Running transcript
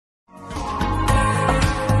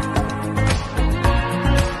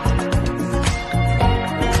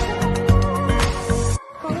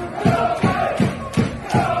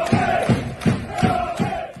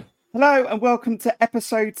Hello and welcome to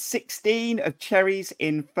episode 16 of Cherries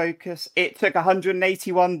in Focus. It took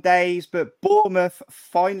 181 days, but Bournemouth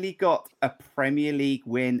finally got a Premier League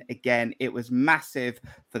win again. It was massive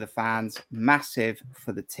for the fans, massive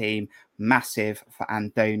for the team, massive for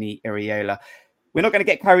Andoni Iraola. We're not going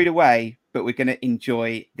to get carried away, but we're going to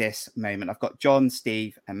enjoy this moment. I've got John,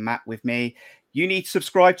 Steve and Matt with me. You need to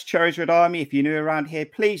subscribe to Cherries Red Army. If you're new around here,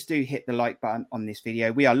 please do hit the like button on this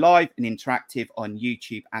video. We are live and interactive on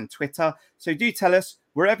YouTube and Twitter. So do tell us,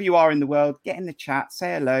 wherever you are in the world, get in the chat,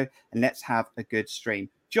 say hello, and let's have a good stream.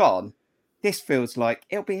 John, this feels like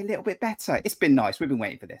it'll be a little bit better. It's been nice. We've been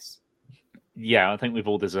waiting for this. Yeah, I think we've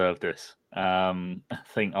all deserved this. I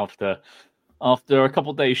think after a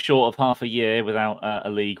couple of days short of half a year without a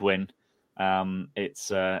league win,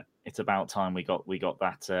 it's about time we got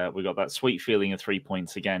that sweet feeling of 3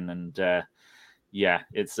 points again. And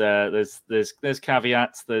it's there's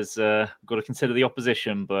caveats. There's got to consider the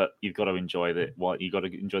opposition, but you've got to enjoy you've got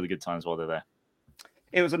to enjoy the good times while they're there.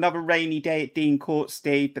 It was another rainy day at Dean Court,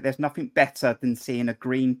 Steve, but there's nothing better than seeing a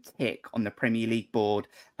green tick on the Premier League board,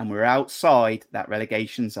 and we're outside that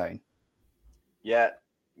relegation zone. Yeah,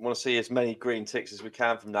 want to see as many green ticks as we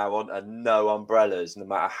can from now on, and no umbrellas, no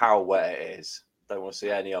matter how wet it is. Don't want to see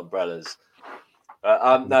any umbrellas.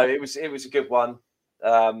 No, it was a good one.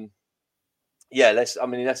 Let's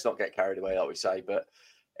not get carried away, like we say, but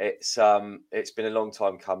it's been a long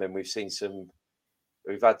time coming.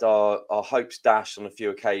 We've had our hopes dashed on a few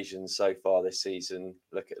occasions so far this season.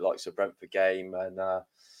 Look at the likes of Brentford game, and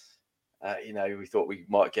we thought we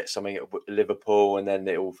might get something at Liverpool, and then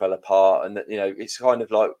it all fell apart. And it's kind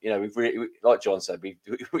of like we've really, like John said, we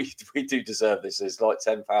do deserve this. There's like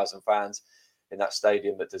 10,000 fans in that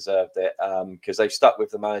stadium that deserved it because they've stuck with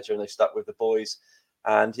the manager and they've stuck with the boys,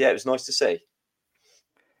 and it was nice to see.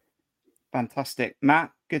 Fantastic,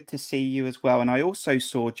 Matt. Good to see you as well. And I also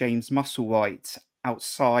saw James Musselwhite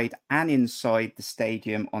outside and inside the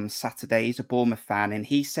stadium on Saturday. He's a Bournemouth fan, and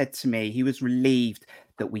he said to me he was relieved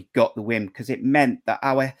that we got the win because it meant that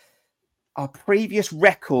our previous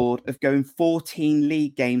record of going 14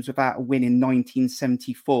 league games without a win in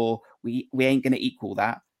 1974, we ain't going to equal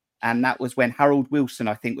that. And that was when Harold Wilson,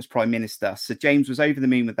 I think, was Prime Minister. So James was over the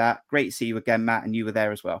moon with that. Great to see you again, Matt, and you were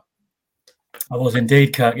there as well. I was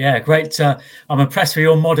indeed, Kirk. Yeah, great. I'm impressed with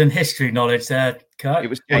your modern history knowledge there, Kirk.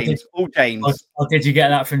 It was James. All James. Or did you get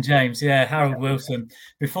that from James? Yeah, Harold Wilson.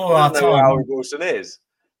 Before our time. Know who Harold Wilson is.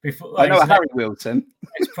 I know Harry Wilson.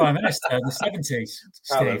 Ex-Prime Minister in the 70s,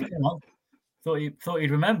 Steve. Thought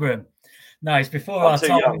you'd remember him. No, it's before our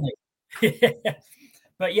time.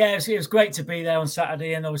 But yeah, it was great to be there on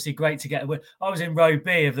Saturday, and obviously great to get a win. I was in row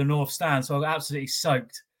B of the North Stand, so I got absolutely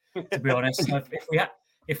soaked, to be honest. So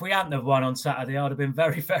if we hadn't have won on Saturday, I'd have been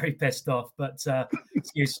very, very pissed off. But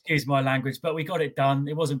excuse my language. But we got it done.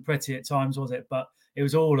 It wasn't pretty at times, was it? But it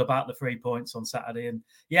was all about the 3 points on Saturday. And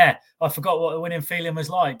yeah, I forgot what the winning feeling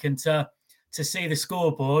was like. And to see the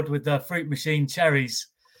scoreboard with the fruit machine cherries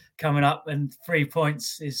coming up and 3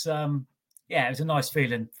 points is, it was a nice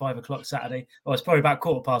feeling. 5 o'clock Saturday. Well, it's probably about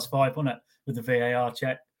 5:15, wasn't it, with the VAR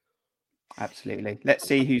check. Absolutely. Let's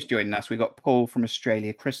see who's joining us. We've got Paul from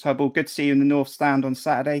Australia, Chris Hubble. Good to see you in the North Stand on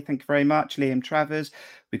Saturday. Thank you very much. Liam Travers.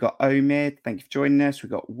 We've got Omid. Thank you for joining us. We've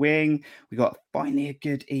got Wing. We've got finally a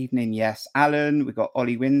good evening. Yes. Alan. We've got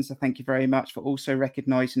Ollie Windsor. Thank you very much for also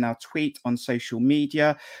recognising our tweet on social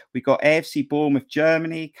media. We've got AFC Bournemouth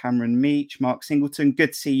Germany, Cameron Meach, Mark Singleton.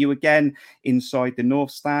 Good to see you again inside the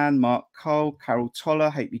North Stand. Mark Cole, Carol Toller.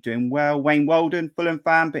 Hope you're doing well. Wayne Walden, Fulham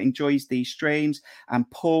fan, but enjoys these streams. And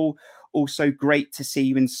Paul, also great to see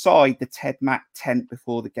you inside the Ted Mack tent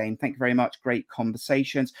before the game. Thank you very much. Great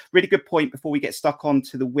conversations. Really good point before we get stuck on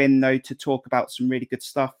to the win, though, to talk about some really good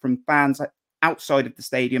stuff from fans outside of the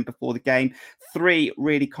stadium before the game. 3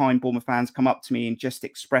 really kind Bournemouth fans come up to me and just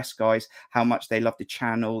express, guys, how much they love the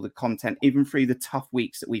channel, the content, even through the tough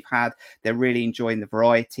weeks that we've had. They're really enjoying the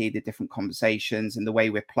variety, the different conversations and the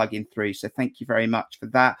way we're plugging through. So thank you very much for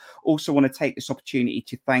that. Also want to take this opportunity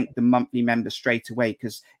to thank the monthly members straight away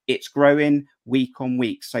because it's growing week on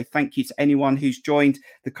week. So thank you to anyone who's joined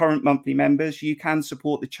the current monthly members. You can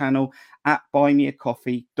support the channel at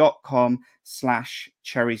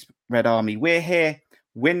buymeacoffee.com/Cherries Red Army. We're here,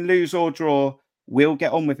 win, lose or draw. We'll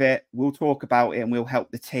get on with it. We'll talk about it and we'll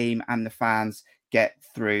help the team and the fans get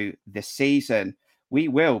through the season. We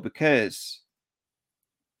will, because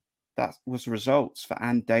that was the results for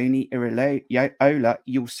Andoni Iraola.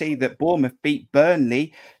 You'll see that Bournemouth beat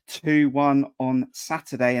Burnley 2-1 on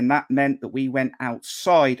Saturday, and that meant that we went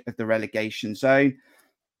outside of the relegation zone.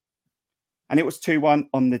 And it was 2-1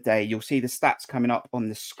 on the day. You'll see the stats coming up on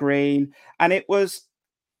the screen. And it was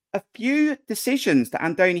a few decisions that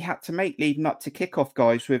Andoni had to make leading up to kickoff,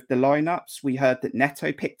 guys, with the lineups. We heard that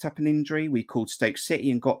Neto picked up an injury. We called Stoke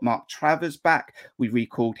City and got Mark Travers back. We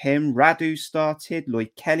recalled him. Radu started.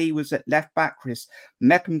 Lloyd Kelly was at left back. Chris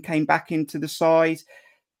Mepham came back into the side.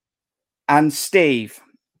 And Steve,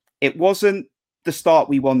 it wasn't the start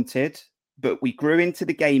we wanted, but we grew into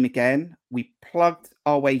the game again. We plugged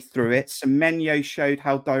our way through it. Semenyo showed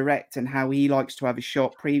how direct and how he likes to have a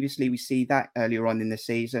shot. Previously, we see that earlier on in the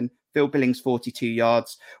season. Phil Billings' 42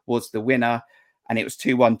 yards was the winner, and it was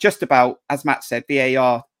 2-1. Just about, as Matt said,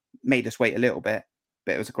 VAR made us wait a little bit,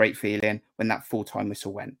 but it was a great feeling when that full-time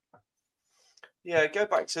whistle went. Yeah, go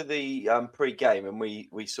back to the pre-game, and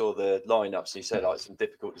we saw the lineups, and you said like some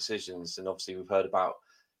difficult decisions, and obviously we've heard about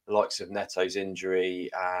the likes of Neto's injury,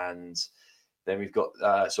 and then we've got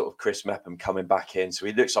sort of Chris Mepham coming back in. So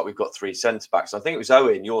it looks like we've got 3 centre-backs. I think it was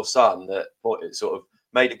Owen, your son, that sort of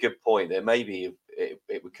made a good point that maybe it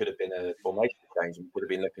could have been a formation change. We could have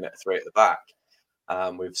been looking at 3 at the back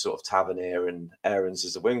with sort of Tavernier and Aarons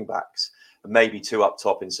as the wing-backs, and maybe 2 up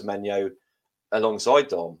top in Semenyo alongside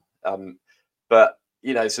Dom. But,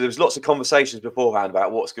 you know, so there was lots of conversations beforehand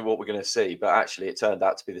about what we're going to see. But actually, it turned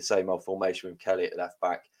out to be the same old formation with Kelly at left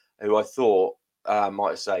back, who I thought,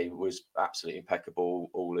 might I say, was absolutely impeccable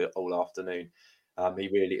all afternoon.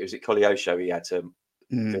 It was at Koleosho he had to,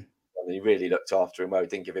 and he really looked after him well. He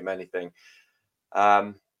didn't give him anything.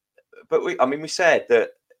 But we said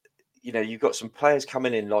that, you know, you've got some players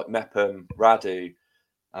coming in like Mepham, Radu,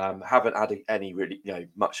 haven't had any really, you know,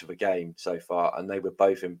 much of a game so far, and they were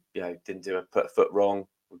both in, you know, didn't put a foot wrong,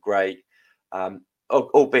 were great.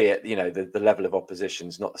 Albeit, you know, the level of opposition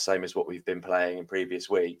is not the same as what we've been playing in previous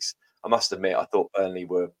weeks. I must admit, I thought Burnley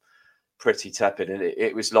were pretty tepid, and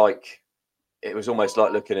it was almost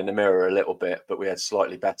like looking in the mirror a little bit, but we had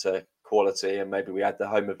slightly better quality, and maybe we had the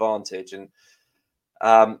home advantage. And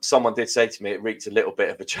someone did say to me it reeked a little bit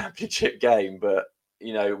of a championship game, but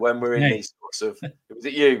you know, when we're in these sorts of, was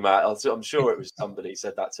it you, Matt? I'm sure it was somebody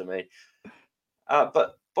said that to me.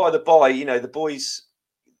 But by the by, you know, the boys,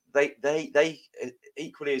 they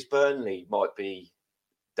equally as Burnley might be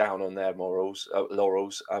down on their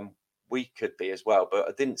laurels. We could be as well, but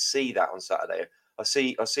I didn't see that on Saturday. I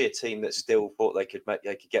see a team that still thought they could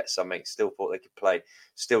get something, still thought they could play,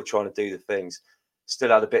 still trying to do the things, still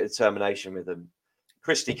had a bit of determination with them.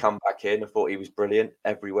 Christie come back in. I thought he was brilliant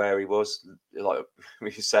everywhere he was. Like we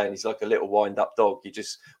were saying, he's like a little wind-up dog. You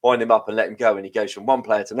just wind him up and let him go, and he goes from one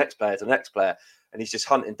player to the next player to the next player, and he's just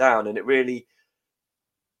hunting down. And it really,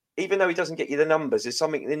 even though he doesn't get you the numbers, there's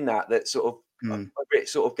something in that sort of it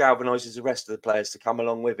sort of galvanises the rest of the players to come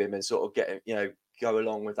along with him and sort of get, you know, go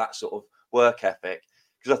along with that sort of work ethic.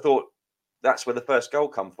 Because I thought that's where the first goal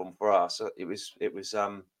come from for us. It was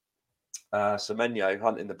Semenyo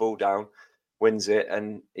hunting the ball down, wins it,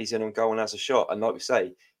 and he's in on goal and has a shot. And like we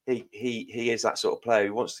say, he is that sort of player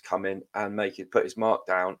who wants to come in and put his mark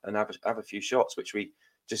down and have a few shots, which we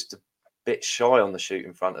just a bit shy on the shoot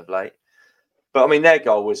in front of late. But I mean, their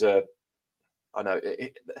goal was that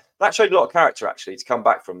showed a lot of character actually to come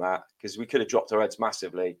back from that, because we could have dropped our heads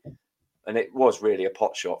massively, and it was really a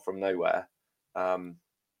pot shot from nowhere.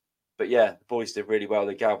 But yeah, the boys did really well.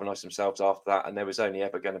 They galvanised themselves after that, and there was only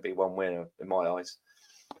ever going to be one winner in my eyes.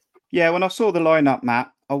 Yeah, when I saw the lineup,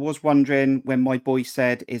 Matt, I was wondering when my boy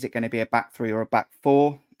said, is it going to be a back 3 or a back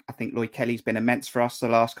 4? I think Lloyd Kelly's been immense for us the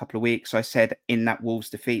last couple of weeks. So I said in that Wolves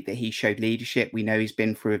defeat that he showed leadership. We know he's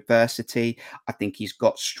been through adversity. I think he's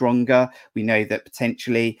got stronger. We know that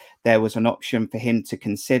potentially there was an option for him to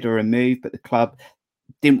consider a move, but the club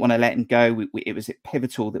didn't want to let him go. It was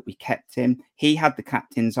pivotal that we kept him. He had the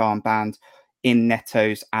captain's armband in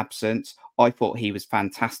Neto's absence. I thought he was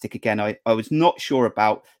fantastic again. I was not sure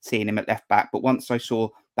about seeing him at left back, but once I saw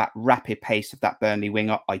that rapid pace of that Burnley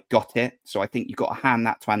winger, I got it. So I think you've got to hand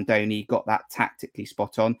that to Andoni. He got that tactically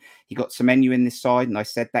spot on. He got Semenyo in this side, and I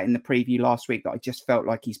said that in the preview last week, that I just felt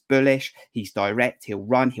like he's bullish, he's direct, he'll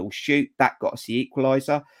run, he'll shoot. That got us the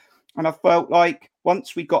equaliser. And I felt like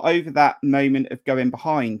once we got over that moment of going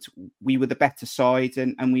behind, we were the better side,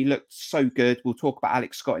 and we looked so good. We'll talk about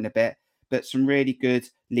Alex Scott in a bit, but some really good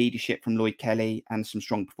leadership from Lloyd Kelly and some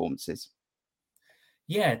strong performances.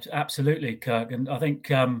 Yeah, absolutely, Kirk. And I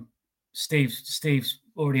think Steve's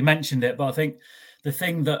already mentioned it, but I think the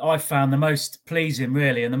thing that I found the most pleasing,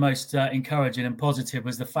 really, and the most encouraging and positive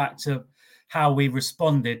was the fact of how we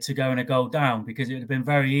responded to going a goal down, because it would have been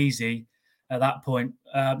very easy at that point,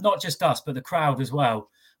 not just us, but the crowd as well.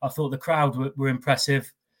 I thought the crowd were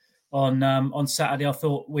impressive on Saturday. I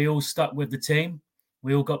thought we all stuck with the team.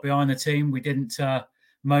 We all got behind the team. We didn't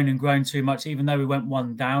moan and groan too much, even though we went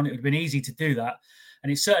one down. It would have been easy to do that.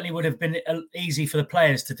 And it certainly would have been easy for the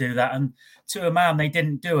players to do that. And to a man, they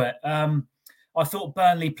didn't do it. I thought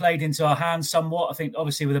Burnley played into our hands somewhat. I think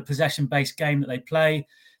obviously with a possession-based game that they play,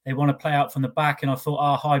 they want to play out from the back. And I thought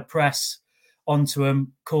our high press onto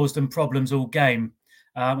them caused them problems all game.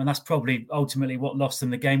 And that's probably ultimately what lost them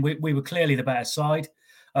the game. We were clearly the better side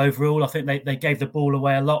overall. I think they gave the ball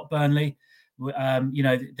away a lot, Burnley.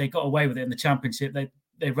 They got away with it in the Championship.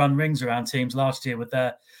 They run rings around teams last year with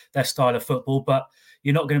their style of football, but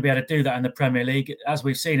you're not going to be able to do that in the Premier League, as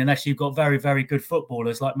we've seen, unless you've got very, very good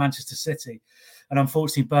footballers like Manchester City. And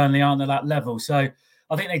unfortunately, Burnley aren't at that level. So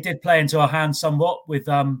I think they did play into our hands somewhat with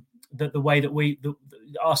the way that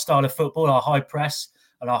our style of football, our high press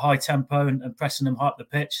and our high tempo and pressing them high up the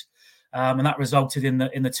pitch. And that resulted in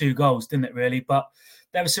the 2 goals, didn't it, really? But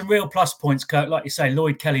there were some real plus points, Kirk. Like you say,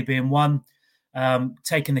 Lloyd Kelly being one,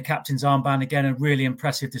 taking the captain's armband again, a really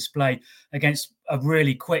impressive display against a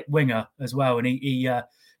really quick winger as well. And he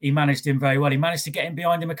managed him very well. He managed to get him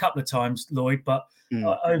behind him a couple of times, Lloyd, but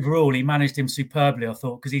overall he managed him superbly, I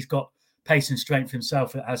thought, because he's got pace and strength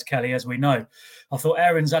himself, as Kelly, as we know. I thought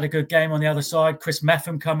Aaron's had a good game on the other side. Chris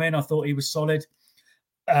Metham come in. I thought he was solid.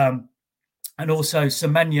 And also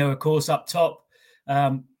Semenyo, of course, up top,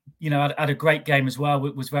 had a great game as well.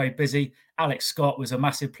 Was very busy. Alex Scott was a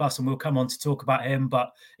massive plus, and we'll come on to talk about him,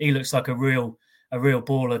 but he looks like a real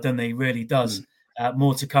baller, doesn't he? He really does.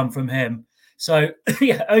 More to come from him. So,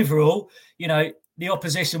 overall, the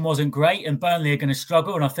opposition wasn't great, and Burnley are going to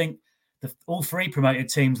struggle. And I think all 3 promoted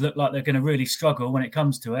teams look like they're going to really struggle when it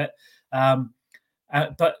comes to it.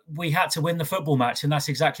 But we had to win the football match, and that's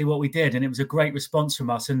exactly what we did. And it was a great response from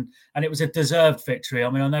us, and it was a deserved victory. I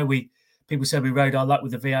mean, I know people said we rode our luck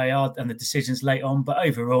with the VAR and the decisions late on, but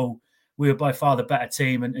overall, we were by far the better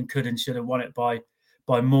team and could and should have won it by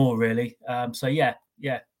more, really.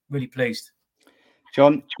 Really pleased.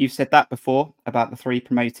 John, you've said that before about the 3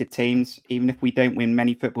 promoted teams. Even if we don't win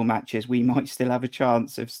many football matches, we might still have a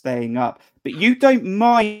chance of staying up. But you don't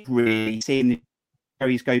mind really seeing the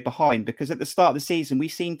Cherries go behind, because at the start of the season, we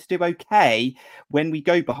seem to do okay when we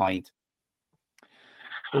go behind.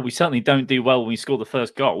 Well, we certainly don't do well when we score the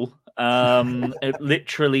first goal.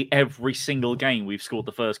 Literally every single game we've scored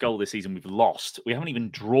the first goal this season, we've lost. We haven't even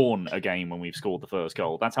drawn a game when we've scored the first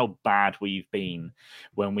goal. That's how bad we've been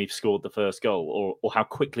when we've scored the first goal, or how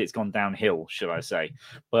quickly it's gone downhill, should I say.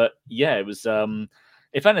 But yeah, it was,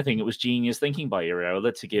 if anything, it was genius thinking by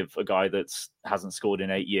Iraola to give a guy that hasn't scored in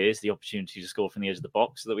 8 years the opportunity to score from the edge of the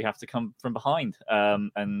box, so that we have to come from behind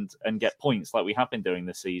and get points like we have been doing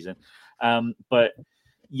this season. But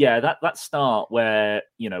yeah, that start where,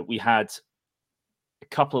 we had a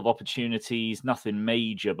couple of opportunities, nothing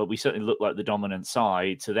major, but we certainly looked like the dominant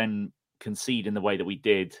side, to then concede in the way that we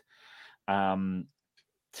did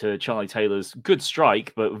to Charlie Taylor's good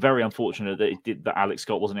strike, but very unfortunate that Alex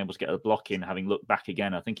Scott wasn't able to get a block in, having looked back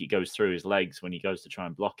again. I think it goes through his legs when he goes to try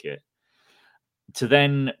and block it. To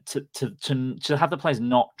then to have the players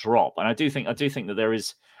not drop. And I do think that there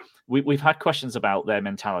is, we've had questions about their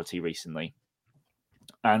mentality recently.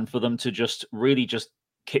 And for them to just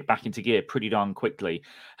kick back into gear pretty darn quickly,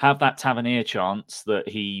 have that Tavernier chance that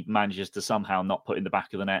he manages to somehow not put in the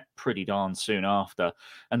back of the net pretty darn soon after.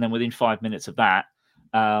 And then within 5 minutes of that,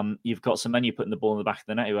 you've got Semenyo putting the ball in the back of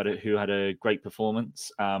the net who had a great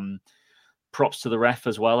performance. Props to the ref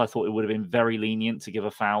as well. I thought it would have been very lenient to give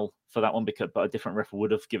a foul for that one, but a different ref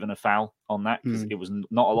would have given a foul on that, because it was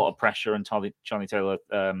not a lot of pressure, and Charlie Taylor,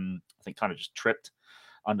 I think, kind of just tripped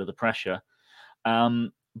under the pressure.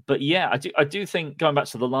 But yeah, I do think, going back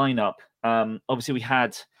to the lineup, obviously we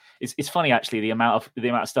had. It's funny actually, the amount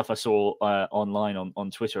of stuff I saw online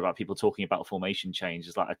on Twitter about people talking about a formation change.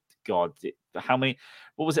 It's like, God, how many?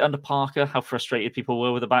 What was it under Parker? How frustrated people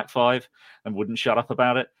were with the back 5 and wouldn't shut up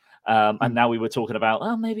about it. And now we were talking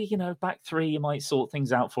about, maybe back 3 you might sort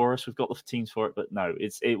things out for us. We've got the teams for it, but no,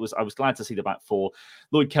 I was glad to see the back 4.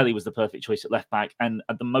 Lloyd Kelly was the perfect choice at left back, and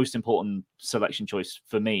the most important selection choice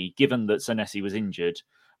for me, given that Senesi was injured,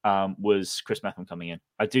 was Chris Metham coming in.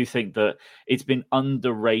 I do think that it's been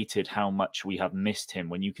underrated how much we have missed him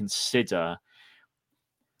when you consider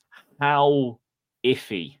how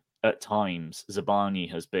iffy at times Zabani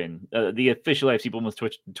has been. The official AFC Bournemouth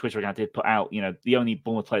Twitter account did put out, the only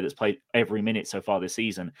Bournemouth player that's played every minute so far this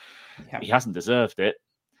season. Yeah. He hasn't deserved it.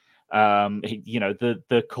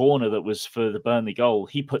 The corner that was for the Burnley goal,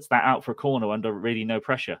 he puts that out for a corner under really no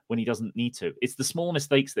pressure when he doesn't need to. It's the small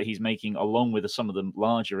mistakes that he's making, along with some of the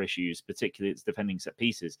larger issues, particularly its defending set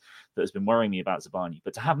pieces, that has been worrying me about Zabarnyi.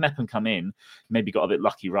 But to have Mepham come in, maybe got a bit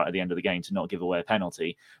lucky right at the end of the game to not give away a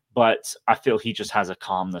penalty. But I feel he just has a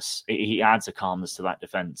calmness. He adds a calmness to that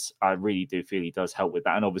defence. I really do feel he does help with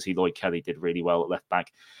that. And obviously Lloyd Kelly did really well at left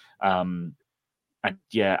back. And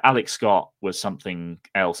yeah, Alex Scott was something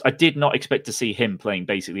else. I did not expect to see him playing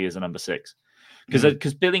basically as a number 6.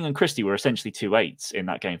 Because Billing and Christie were essentially 2/8s in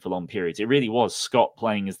that game for long periods. It really was Scott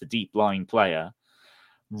playing as the deep lying player,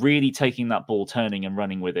 really taking that ball, turning and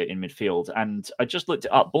running with it in midfield. And I just looked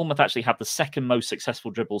it up. Bournemouth actually have the second most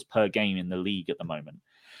successful dribbles per game in the league at the moment.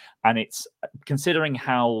 And it's considering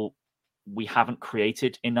how we haven't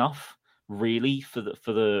created enough really for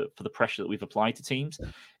the pressure that we've applied to teams.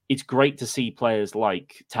 It's great to see players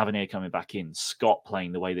like Tavernier coming back in, Scott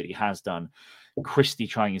playing the way that he has done, Christie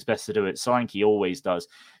trying his best to do it, Solanke always does,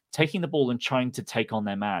 taking the ball and trying to take on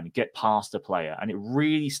their man, get past a player. And it's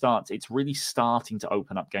really starting to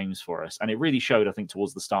open up games for us. And it really showed, I think,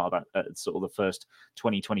 towards the start of that, sort of the first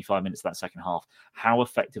 20, 25 minutes of that second half, how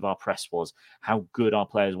effective our press was, how good our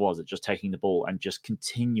players was at just taking the ball and just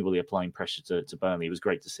continually applying pressure to Burnley. It was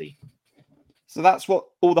great to see. So that's what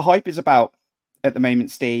all the hype is about at the moment,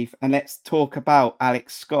 Steve. And let's talk about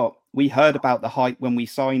Alex Scott. We heard about the hype when we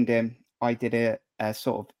signed him. I did a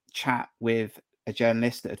sort of chat with a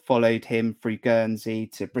journalist that had followed him through Guernsey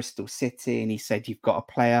to Bristol City, and he said, "You've got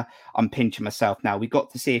a player." I'm pinching myself now. We got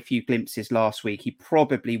to see a few glimpses last week. He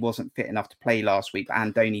probably wasn't fit enough to play last week, but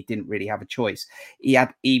Andoni didn't really have a choice. He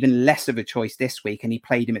had even less of a choice this week, and he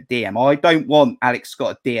played him at DM. I don't want Alex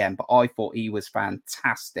Scott at DM, but I thought he was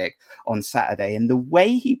fantastic on Saturday. And the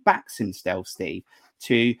way he backs himself, Steve,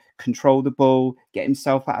 to control the ball, get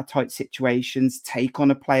himself out of tight situations, take on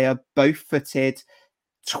a player, both-footed,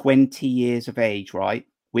 20 years of age, right?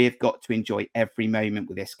 We've got to enjoy every moment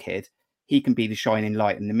with this kid. He can be the shining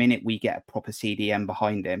light. And the minute we get a proper CDM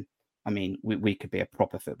behind him, I mean, we could be a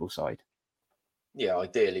proper football side. Yeah,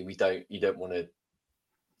 ideally, you don't want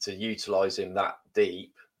to utilise him that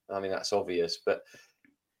deep. I mean, that's obvious. But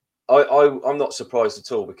I'm not surprised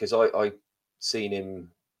at all, because I seen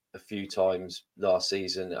him a few times last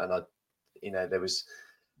season, and there was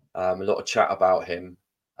a lot of chat about him.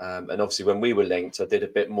 And obviously, when we were linked, I did a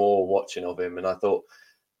bit more watching of him, and I thought,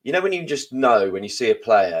 when you just know, when you see a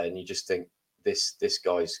player and you just think this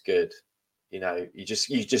guy's good, you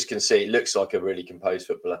just can see it looks like a really composed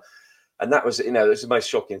footballer, and that was it was the most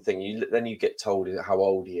shocking thing. Then you get told how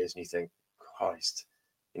old he is, and you think, Christ,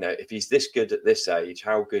 if he's this good at this age,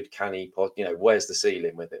 how good can he? Where's the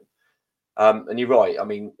ceiling with him? And you're right. I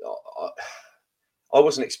mean, I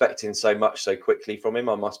wasn't expecting so much so quickly from him,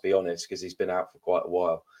 I must be honest, because he's been out for quite a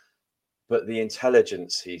while. But the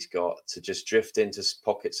intelligence he's got to just drift into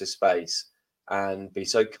pockets of space and be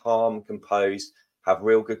so calm, composed, have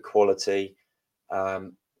real good quality,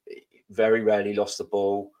 very rarely lost the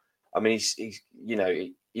ball. I mean, he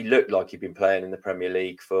looked like he'd been playing in the Premier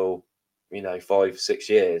League for, 5-6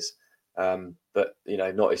 years, but,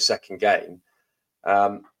 not his second game.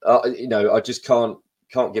 I just can't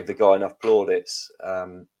give the guy enough plaudits.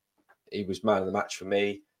 He was man of the match for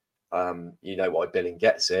me. Why Billing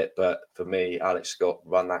gets it, but for me, Alex Scott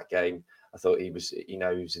run that game. I thought he was, he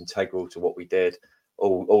was integral to what we did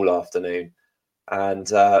all afternoon. And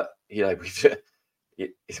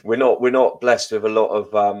we're not blessed with a lot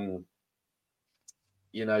of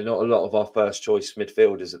not a lot of our first choice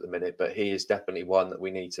midfielders at the minute, but he is definitely one that we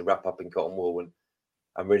need to wrap up in cotton wool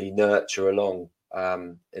and really nurture along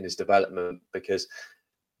in his development, because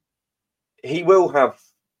he will have,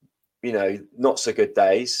 not so good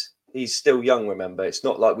days. He's still young, remember. It's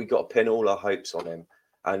not like we got to pin all our hopes on him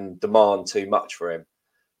and demand too much for him.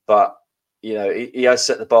 But, he has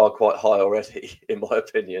set the bar quite high already, in my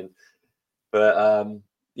opinion. But, I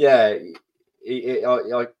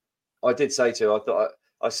did say to him,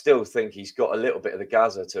 I still think he's got a little bit of the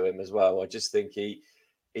Gaza to him as well. I just think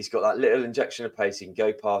he's got that little injection of pace. He can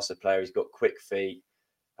go past the player. He's got quick feet.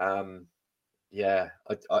 I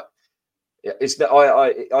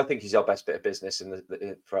think he's our best bit of business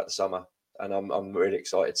throughout the summer, and I'm really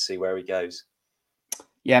excited to see where he goes.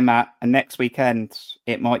 Yeah, Matt. And next weekend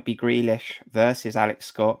it might be Grealish versus Alex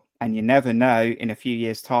Scott, and you never know. In a few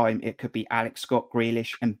years' time, it could be Alex Scott,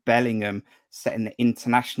 Grealish, and Bellingham setting the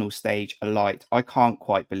international stage alight. I can't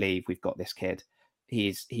quite believe we've got this kid.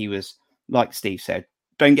 He was, like Steve said,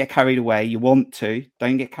 don't get carried away. You want to,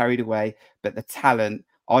 don't get carried away, but the talent,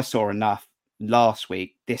 I saw enough last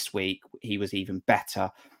week. This week he was even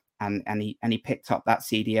better, and he picked up that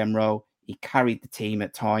CDM role. He carried the team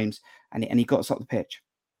at times, and he got us up the pitch.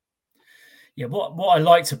 Yeah, what I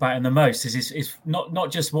liked about him the most is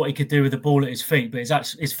not just what he could do with the ball at his feet, but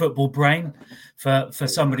his football brain for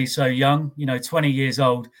somebody so young, 20 years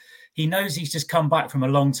old. He knows he's just come back from a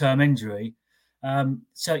long-term injury.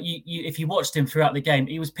 So if you watched him throughout the game,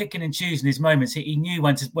 he was picking and choosing his moments. He knew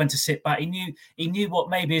when to sit back. He knew what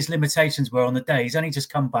maybe his limitations were on the day. He's only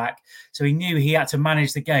just come back, so he knew he had to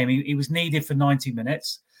manage the game. He was needed for 90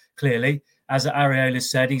 minutes. Clearly, as Areola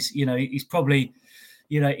said, he's probably.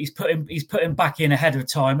 He's put him back in ahead of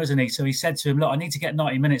time, hasn't he? So he said to him, "Look, I need to get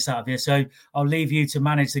 90 minutes out of here, so I'll leave you to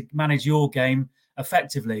manage your game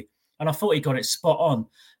effectively." And I thought he got it spot on.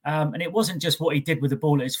 And it wasn't just what he did with the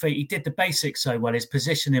ball at his feet; he did the basics so well. His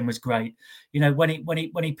positioning was great. When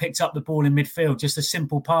he picked up the ball in midfield, just a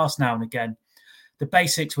simple pass now and again. The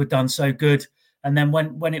basics were done so good. And then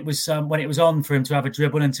when it was on for him to have a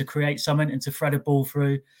dribble and to create something and to thread a ball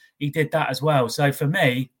through, he did that as well. So for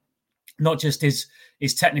me, not just his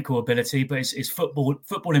technical ability, but his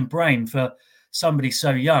footballing brain for somebody so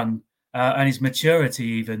young, and his maturity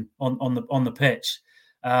even on the pitch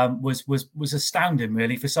was astounding,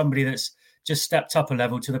 really, for somebody that's just stepped up a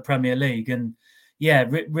level to the Premier League. And yeah,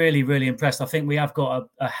 really, really impressed. I think we have got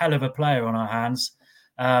a hell of a player on our hands,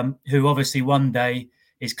 who obviously one day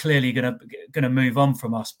is clearly going to move on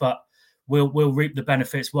from us, but we'll reap the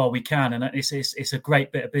benefits while we can. And it's a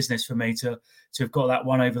great bit of business for me to have got that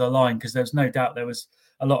one over the line, because there's no doubt there was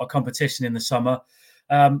a lot of competition in the summer.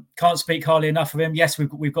 Can't speak highly enough of him. Yes,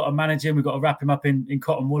 we've got to manage him. We've got to wrap him up in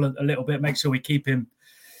cotton wool a little bit, make sure we keep him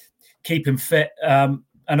fit, and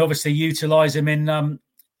obviously utilise him in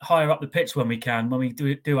higher up the pitch when we can, when we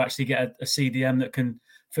do actually get a CDM that can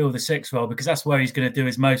fill the 6 role, because that's where he's going to do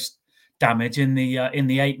his most damage in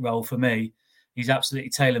the 8 role for me. He's absolutely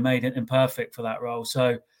tailor-made and perfect for that role.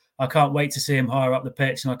 So I can't wait to see him higher up the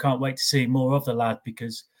pitch, and I can't wait to see more of the lad,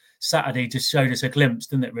 because Saturday just showed us a glimpse,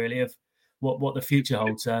 didn't it, really, of what the future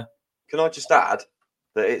holds there. Can I just add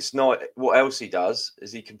that it's not what else he does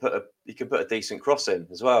is he can put a decent cross in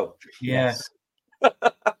as well. Yeah.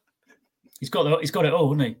 He's got it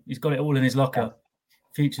all, hasn't he? He's got it all in his locker.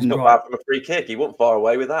 Future's not bright. bad from a free kick. He wasn't far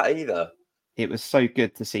away with that either. It was so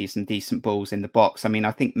good to see some decent balls in the box. I mean,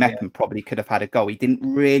 I think Meckham probably could have had a goal. He didn't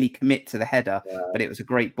really commit to the header, but it was a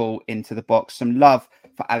great ball into the box. Some love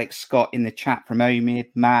for Alex Scott in the chat from Omid,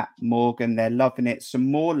 Matt, Morgan. They're loving it.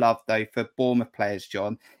 Some more love, though, for Bournemouth players,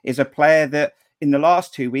 John. Is a player that in the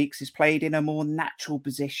last 2 weeks has played in a more natural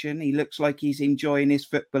position. He looks like he's enjoying his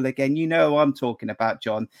football again. You know who I'm talking about,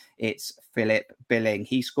 John. It's Philip Billing.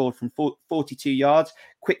 He scored from 42 yards.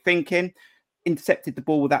 Quick thinking. Intercepted the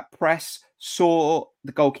ball with that press, saw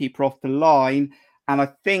the goalkeeper off the line, and I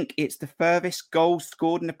think it's the furthest goal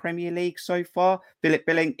scored in the Premier League so far. Philip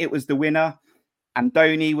Billing, it was the winner.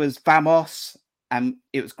 Andoni was Vamos, and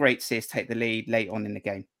it was great to see us take the lead late on in the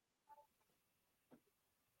game.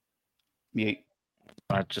 Mute.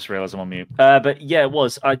 I just realised I'm on mute. But yeah, it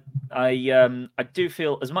was. I do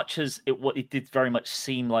feel, as much as it did very much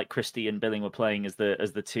seem like Christie and Billing were playing as the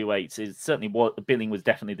 2-8s. It certainly what Billing was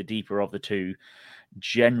definitely the deeper of the two.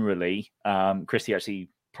 Generally, Christie actually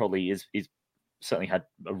probably is certainly had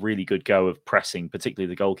a really good go of pressing, particularly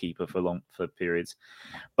the goalkeeper for periods.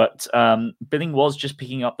 But Billing was just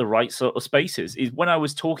picking up the right sort of spaces. When I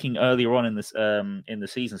was talking earlier on in the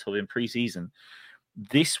season, sort of in pre-season,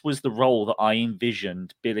 this was the role that I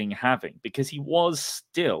envisioned Billing having, because he was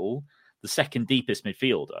still the second deepest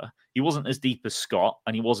midfielder. He wasn't as deep as Scott,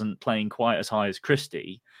 and he wasn't playing quite as high as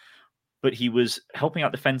Christie, but he was helping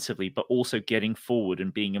out defensively, but also getting forward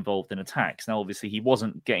and being involved in attacks. Now, obviously, he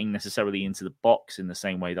wasn't getting necessarily into the box in the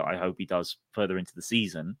same way that I hope he does further into the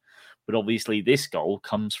season. But obviously, this goal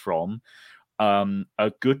comes from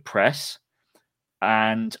a good press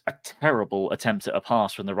and a terrible attempt at a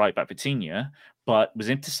pass from the right back Vitinha, but was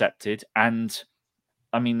intercepted. And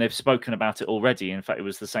I mean, they've spoken about it already. In fact, it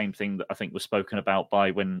was the same thing that I think was spoken about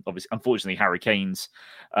by when, obviously, unfortunately, Harry Kane's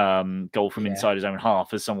goal from inside his own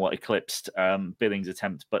half has somewhat eclipsed Billing's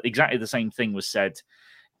attempt. But exactly the same thing was said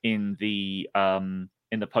in the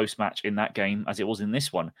post-match in that game as it was in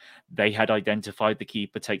this one. They had identified the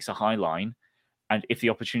keeper takes a high line, and if the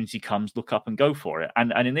opportunity comes, look up and go for it.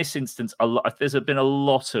 And in this instance, there's been a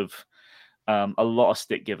lot of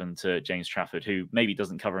stick given to James Trafford, who maybe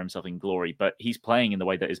doesn't cover himself in glory, but he's playing in the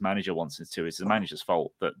way that his manager wants him to. It's the manager's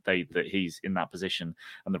fault that he's in that position,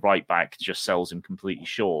 and the right back just sells him completely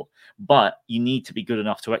short. But you need to be good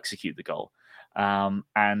enough to execute the goal.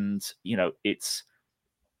 And you know,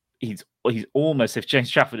 he's almost, if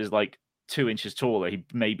James Trafford is like 2 inches taller, he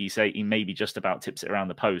maybe just about tips it around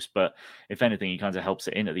the post, but if anything, he kind of helps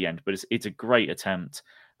it in at the end. But it's a great attempt.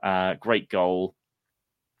 Great goal.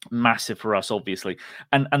 Massive for us, obviously.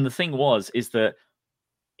 And the thing is that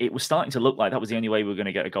it was starting to look like that was the only way we were going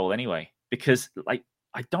to get a goal anyway. Because I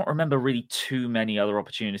don't remember really too many other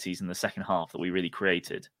opportunities in the second half that we really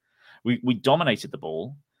created. We dominated the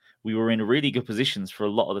ball. We were in really good positions for a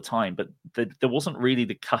lot of the time, but there wasn't really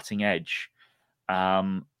the cutting edge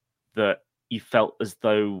that you felt as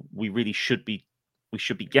though we really should be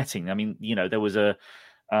getting. I mean, there was a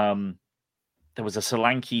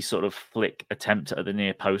Solanke sort of flick attempt at the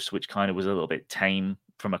near post, which kind of was a little bit tame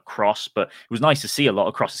from a cross, but it was nice to see a lot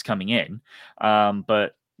of crosses coming in.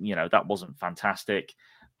 But that wasn't fantastic.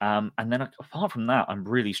 And then apart from that, I'm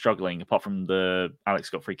really struggling, apart from the Alex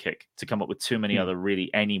Scott free kick, to come up with too many other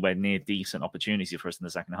really anywhere near decent opportunities for us in the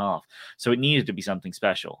second half. So it needed to be something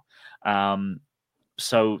special.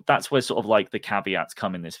 So that's where sort of like the caveats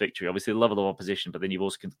come in this victory. Obviously, the level of opposition, but then you've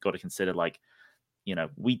also got to consider, like,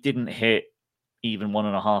 we didn't hit even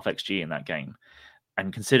 1.5 XG in that game.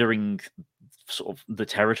 And considering sort of the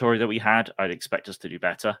territory that we had, I'd expect us to do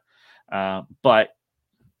better. But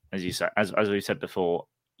as you said, as we said before,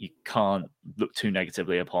 you can't look too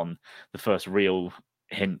negatively upon the first real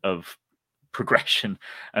hint of progression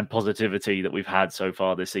and positivity that we've had so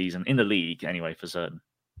far this season, in the league anyway, for certain.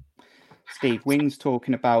 Steve, Wing's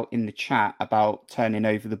talking about in the chat about turning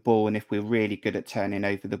over the ball, and if we're really good at turning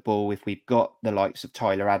over the ball, if we've got the likes of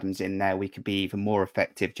Tyler Adams in there, we could be even more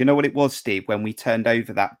effective. Do you know what it was, Steve, when we turned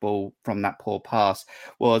over that ball from that poor pass?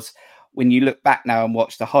 Was when you look back now and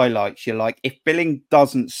watch the highlights, you're like, if Billing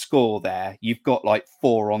doesn't score there, you've got like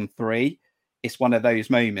 4 on 3. It's one of those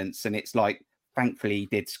moments, and it's like, thankfully he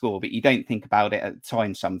did score, but you don't think about it at the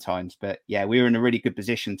time sometimes. But yeah, we were in a really good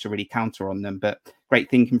position to really counter on them, but great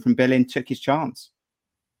thinking from Billing, took his chance.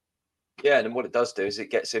 Yeah, and what it does do is it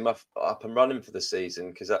gets him up and running for the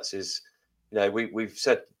season, because that's his, we've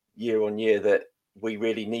said year on year that we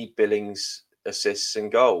really need Billing's assists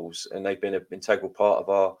and goals, and they've been an integral part of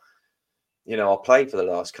our play for the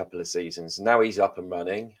last couple of seasons. Now he's up and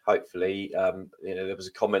running, hopefully. There was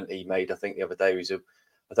a comment he made, I think the other day,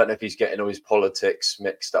 I don't know if he's getting all his politics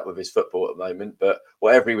mixed up with his football at the moment, but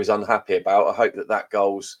whatever he was unhappy about, I hope that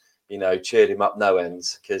goal's, cheered him up no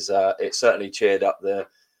ends, because it certainly cheered up the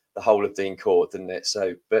whole of Dean Court, didn't it?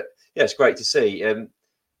 So, but yeah, it's great to see.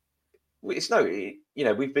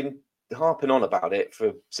 We've been harping on about it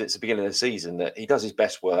since the beginning of the season, that he does his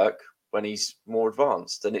best work when he's more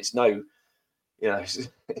advanced, and it's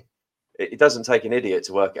it doesn't take an idiot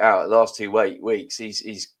to work it out. The last 2 weeks,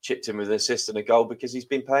 he's chipped in with an assist and a goal because he's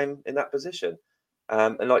been playing in that position.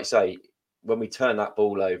 And like you say, when we turn that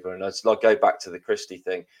ball over, and I go back to the Christie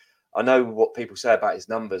thing, I know what people say about his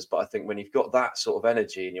numbers, but I think when you've got that sort of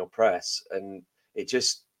energy in your press, and it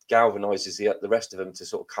just galvanises the rest of them to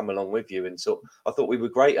sort of come along with you. And I thought we were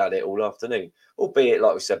great at it all afternoon, albeit,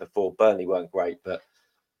 like we said before, Burnley weren't great, but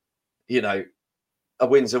a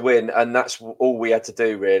win's a win, and that's all we had to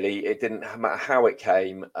do, really. It didn't matter how it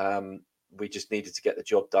came. We just needed to get the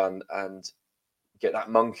job done and get that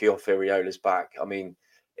monkey off Iriola's back. I mean,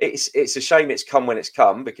 it's a shame it's come when it's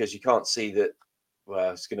come, because you can't see that.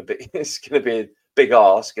 Well, it's going to be a big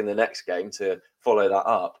ask in the next game to follow that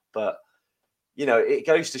up. But it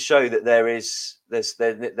goes to show that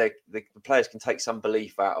the players can take some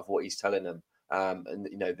belief out of what he's telling them, and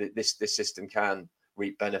this system can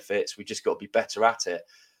reap benefits. We just got to be better at it.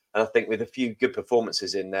 And I think with a few good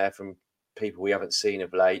performances in there from people we haven't seen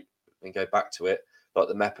of late, and go back to it, like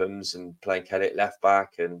the Mephams and playing Kelly at left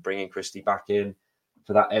back and bringing Christie back in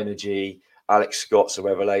for that energy. Alex Scott's a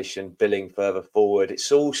revelation, Billing further forward.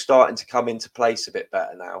 It's all starting to come into place a bit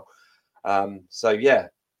better now. So yeah,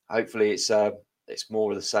 hopefully it's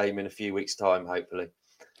more of the same in a few weeks' time, hopefully.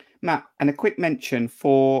 Matt, and a quick mention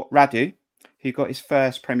for Radu, who got his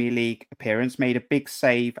first Premier League appearance, made a big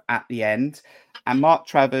save at the end. And Mark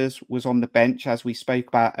Travers was on the bench, as we spoke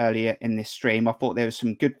about earlier in this stream. I thought there was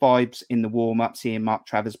some good vibes in the warm-up, seeing Mark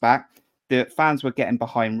Travers back. The fans were getting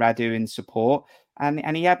behind Radu in support,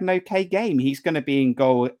 and he had an okay game. He's going to be in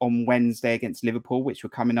goal on Wednesday against Liverpool, which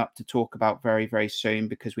we're coming up to talk about very, very soon,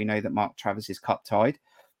 because we know that Mark Travers is cup-tied.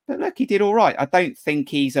 But look, he did all right. I don't think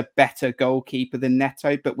he's a better goalkeeper than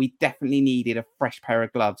Neto, but we definitely needed a fresh pair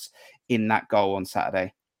of gloves in that goal on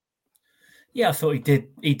Saturday. Yeah, I thought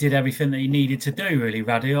he did everything that he needed to do, really,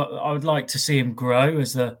 Radu. I would like to see him grow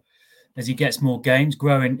as he gets more games,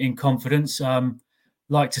 grow in confidence.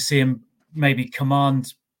 Like to see him maybe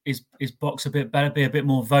command his box a bit better, be a bit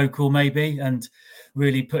more vocal maybe, and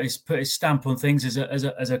really put his stamp on things as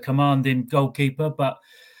a commanding goalkeeper. But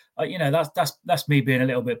that's me being a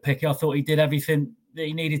little bit picky. I thought he did everything that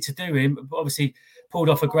he needed to do. Him obviously pulled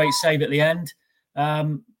off a great save at the end.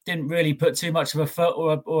 Didn't really put too much of a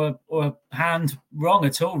foot or a hand wrong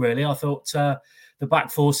at all, really. I thought the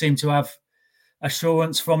back four seemed to have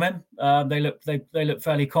assurance from him. They look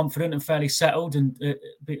fairly confident and fairly settled, and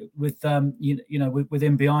with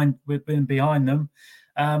him behind them.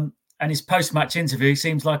 And his post-match interview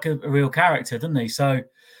seems like a real character, doesn't he? So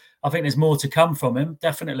I think there's more to come from him,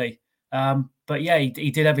 definitely. But yeah, he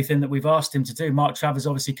did everything that we've asked him to do. Mark Travers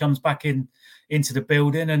obviously comes back into the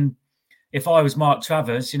building, and if I was Mark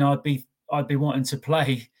Travers, I'd be wanting to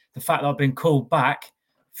play the fact that I've been called back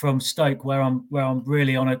from Stoke, where I'm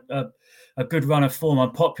really on a good run of form.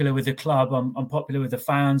 I'm popular with the club. I'm popular with the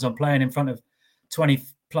fans. I'm playing in front of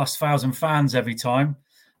 20,000+ fans every time.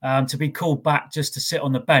 To be called back just to sit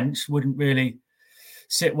on the bench wouldn't really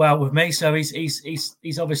sit well with me. So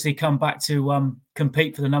he's obviously come back to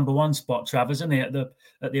compete for the number one spot, Travers, isn't he, at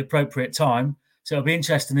the appropriate time. So it'll be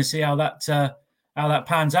interesting to see how that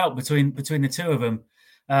pans out between the two of them.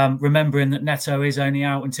 Remembering that Neto is only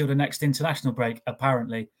out until the next international break,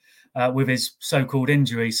 apparently, with his so-called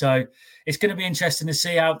injury. So it's going to be interesting to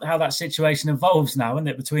see how that situation evolves now, isn't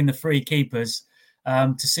it, between the three keepers,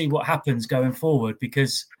 to see what happens going forward,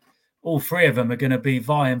 because all three of them are going to be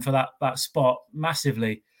vying for that spot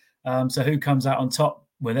massively. So who comes out on top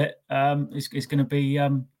with it is going to be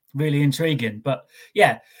really intriguing. But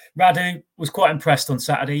yeah, Radu was quite impressed on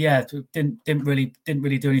Saturday. Yeah, didn't really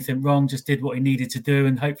do anything wrong. Just did what he needed to do,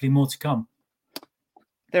 and hopefully more to come.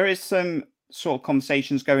 There is some sort of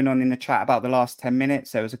conversations going on in the chat about the last 10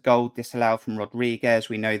 minutes. There was a goal disallowed from Rodriguez.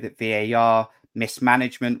 We know that VAR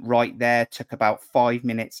mismanagement right there took about 5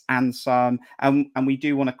 minutes and some. And we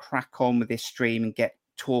do want to crack on with this stream and get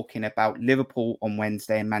talking about Liverpool on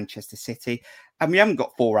Wednesday and Manchester City. And we haven't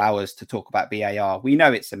got 4 hours to talk about VAR. We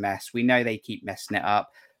know it's a mess. We know they keep messing it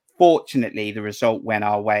up. Fortunately, the result went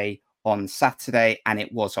our way on Saturday and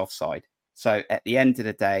it was offside. So at the end of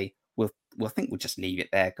the day, we'll just leave it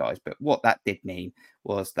there, guys. But what that did mean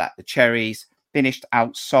was that the Cherries finished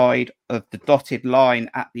outside of the dotted line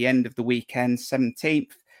at the end of the weekend,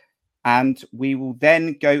 17th. And we will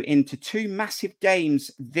then go into 2 massive games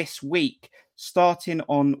this week, starting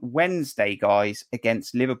on Wednesday, guys,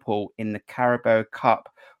 against Liverpool in the Carabao Cup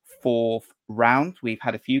 4th round. We've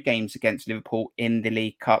had a few games against Liverpool in the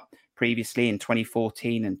League Cup previously in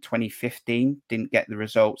 2014 and 2015. Didn't get the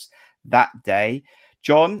results that day.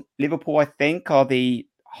 John, Liverpool, I think, are the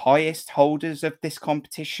highest holders of this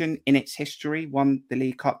competition in its history, won the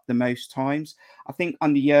League Cup the most times. I think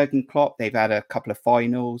under Jurgen Klopp, they've had a couple of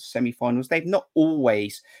finals, semi-finals. They've not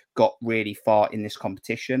always got really far in this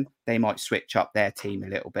competition. They might switch up their team a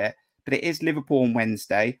little bit, but it is Liverpool on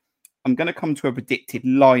Wednesday. I'm going to come to a predicted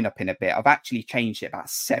lineup in a bit. I've actually changed it about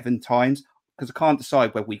 7 times because I can't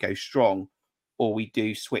decide whether we go strong or we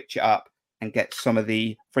do switch it up and get some of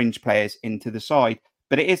the fringe players into the side.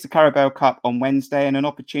 But it is the Carabao Cup on Wednesday and an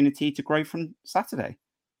opportunity to grow from Saturday.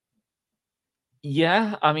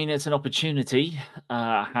 Yeah, I mean, it's an opportunity.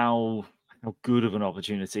 How good of an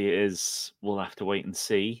opportunity it is, we'll have to wait and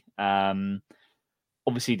see.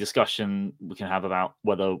 Obviously, discussion we can have about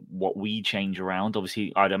what we change around.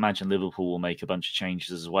 Obviously, I'd imagine Liverpool will make a bunch of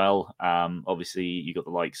changes as well. Obviously, you got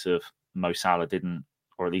the likes of Mo Salah didn't,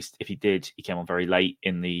 or at least if he did, he came on very late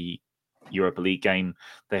in the Europa League game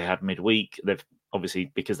they had midweek. They've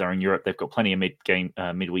obviously, because they're in Europe, they've got plenty of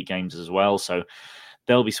midweek games as well. So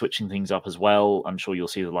they'll be switching things up as well. I'm sure you'll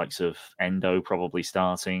see the likes of Endo probably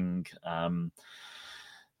starting.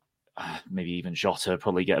 Maybe even Jota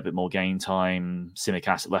probably get a bit more game time.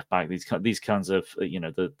 Tsimikas at left back. These kinds of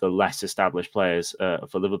the less established players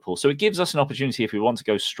for Liverpool. So it gives us an opportunity, if we want to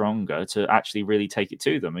go stronger, to actually really take it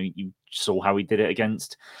to them. I mean, you saw how we did it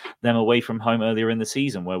against them away from home earlier in the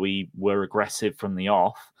season, where we were aggressive from the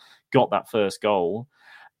off, got that first goal,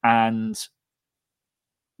 and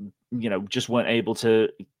just weren't able to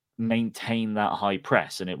maintain that high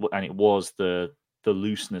press. And it was the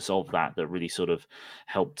looseness of that really sort of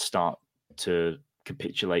helped start to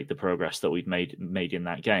capitulate the progress that we'd made in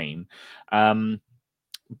that game.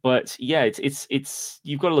 But yeah, it's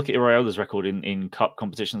you've got to look at Iraiola's record in cup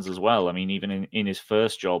competitions as well. I mean, even in his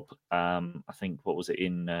first job, I think, what was it,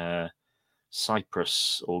 in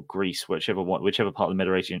Cyprus or Greece, whichever part of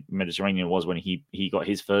the Mediterranean was when he got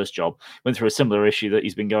his first job, went through a similar issue that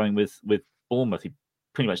he's been going with Bournemouth. He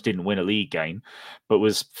pretty much didn't win a league game, but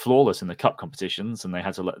was flawless in the cup competitions, and they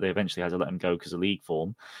eventually had to let him go because of league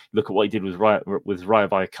form. Look at what he did with Rayo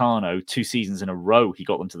Vallecano. 2 seasons in a row, he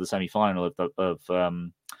got them to the semi-final of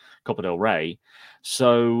Copa del Rey.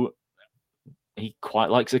 So he quite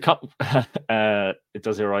likes a cup. It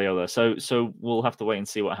does Iraola. So we'll have to wait and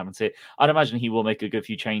see what happens here. I'd imagine he will make a good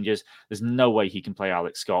few changes. There's no way he can play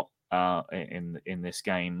Alex Scott in this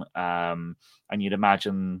game, and you'd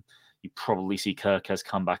imagine you probably see Kirkes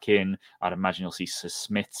come back in. I'd imagine you'll see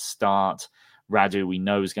Smith start. Radu, we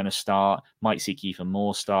know, is going to start. Might see Kiefer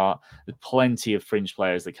Moore start. There's plenty of fringe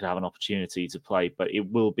players that could have an opportunity to play, but it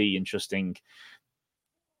will be interesting.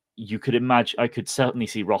 You could imagine, I could certainly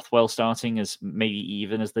see Rothwell starting as maybe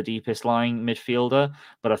even as the deepest lying midfielder.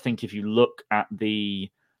 But I think if you look at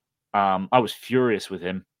I was furious with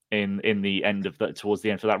him in the end of that, towards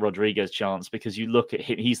the end for that Rodriguez chance, because you look at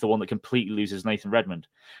him, he's the one that completely loses Nathan Redmond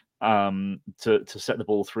to set the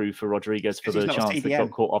ball through for Rodriguez for the chance that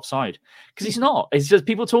got caught offside. Because he's not. It's just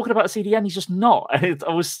people talking about CDM. He's just not.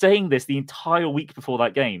 I was saying this the entire week before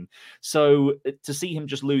that game. So to see him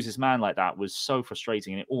just lose his man like that was so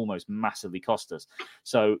frustrating, and it almost massively cost us.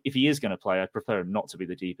 So if he is going to play, I'd prefer him not to be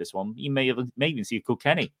the deepest one. You may even see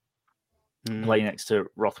Kilkenny play next to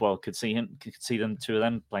Rothwell. Could see them, two of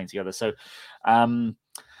them playing together. So,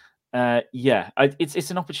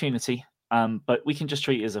 it's an opportunity, but we can just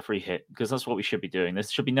treat it as a free hit, because that's what we should be doing. There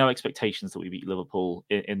should be no expectations that we beat Liverpool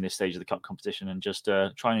in this stage of the cup competition, and just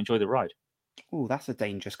try and enjoy the ride. Oh, that's a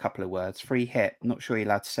dangerous couple of words. Free hit. I'm not sure you're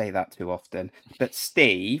allowed to say that too often. But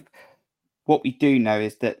Steve, what we do know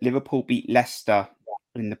is that Liverpool beat Leicester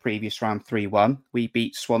in the previous round 3-1. We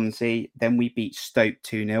beat Swansea, then we beat Stoke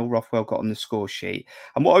 2-0. Rothwell got on the score sheet.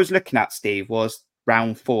 And what I was looking at, Steve, was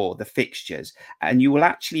round 4, the fixtures. And you will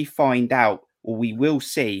actually find out, or we will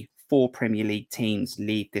see, 4 Premier League teams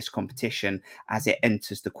leave this competition as it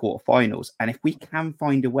enters the quarterfinals. And if we can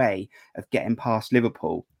find a way of getting past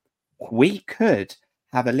Liverpool, we could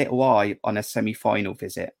have a little eye on a semi-final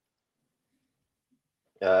visit.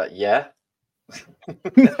 Yeah.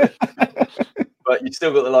 But you've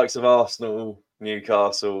still got the likes of Arsenal,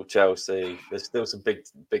 Newcastle, Chelsea. There's still some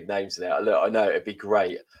big names in there. Look, I know it'd be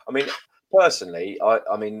great. I mean, personally, I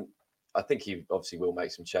think he obviously will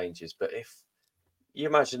make some changes. But if you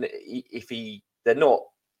imagine they're not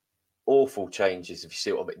awful changes, if you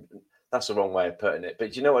see what I mean. That's the wrong way of putting it.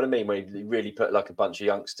 But do you know what I mean? When you really put like a bunch of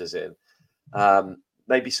youngsters in,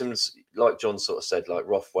 maybe some, like John sort of said, like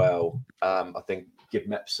Rothwell. I think give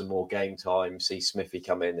Mep some more game time. See Smithy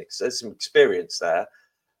come in. There's some experience there,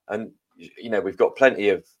 and we've got plenty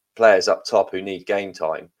of players up top who need game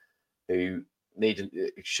time, who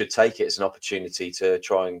should take it as an opportunity to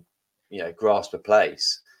try and grasp a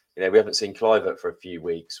place. We haven't seen Clivert for a few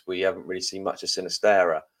weeks. We haven't really seen much of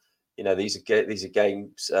Sinisterra. These are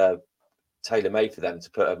games tailor-made for them to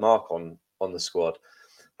put a mark on the squad.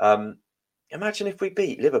 Imagine if we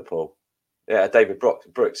beat Liverpool. Yeah, David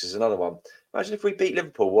Brooks is another one. Imagine if we beat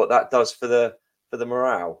Liverpool, what that does for the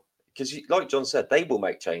morale. Because, like John said, they will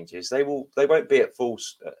make changes. They won't be at full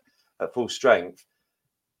strength,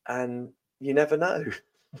 and you never know.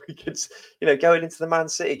 We could, going into the Man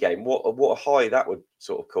City game, what a high that would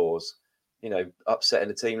sort of cause. Upsetting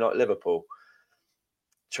a team like Liverpool.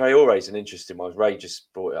 Traore is an interesting one. Ray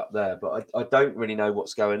just brought it up there, but I don't really know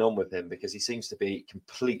what's going on with him, because he seems to be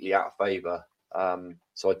completely out of favour.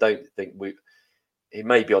 So I don't think he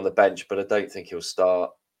may be on the bench, but I don't think he'll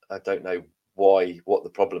start. I don't know what the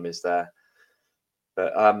problem is there.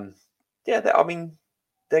 But they're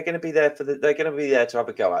going to be there they're going to be there to have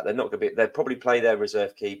a go at. They're not going to be. They'll probably play their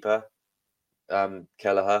reserve keeper,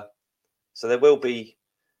 Kelleher. So there will be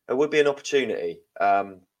an opportunity.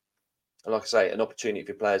 And like I say, an opportunity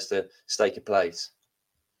for players to stake a place.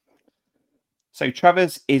 So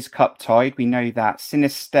Travers is cup tied. We know that.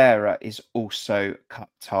 Sinisterra is also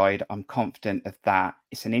cup tied. I'm confident of that.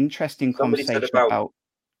 It's an interesting conversation about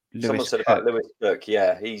Lewis Someone said Cook. about Lewis Cook.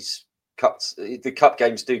 Yeah, he's cupped. The cup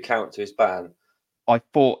games do count to his ban. I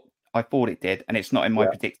thought it did, and it's not in my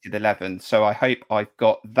predicted 11. So I hope I've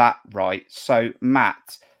got that right. So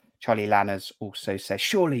Matt, Charlie Lanners also says,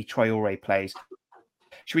 surely Traore plays.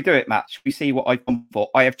 Should we do it, Matt? Should we see what I've gone for?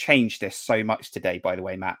 I have changed this so much today, by the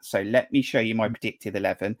way, Matt. So let me show you my predicted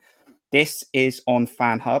 11. This is on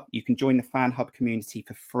Fan Hub. You can join the Fan Hub community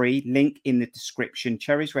for free. Link in the description.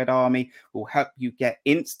 Cherry's Red Army will help you get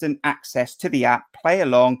instant access to the app. Play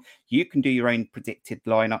along. You can do your own predicted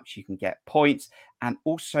lineups. You can get points and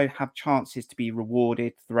also have chances to be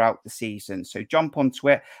rewarded throughout the season. So jump onto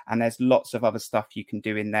it, and there's lots of other stuff you can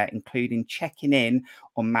do in there, including checking in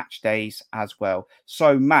on match days as well.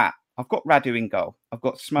 So Matt, I've got Radu in goal. I've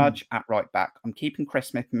got Smudge at right back. I'm keeping Chris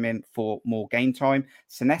Smith in for more game time.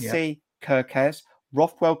 Senesi, Kirkes,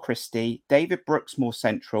 Rothwell Christie, David Brooks more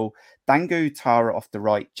central, Dango Utara off the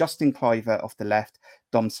right, Justin Clivert off the left,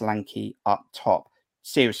 Dom Solanke up top.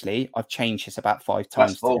 Seriously, I've changed this about 5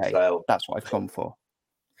 times today. That's what I've gone for.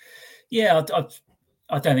 Yeah,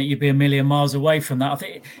 I don't think you'd be a million miles away from that. I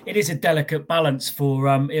think it is a delicate balance for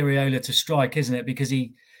Iriola to strike, isn't it? Because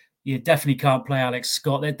he you definitely can't play Alex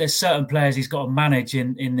Scott. There's certain players he's got to manage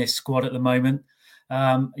in this squad at the moment.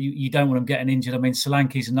 You don't want him getting injured. I mean,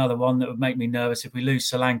 Solanke's another one that would make me nervous. If we lose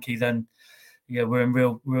Solanke, then we're in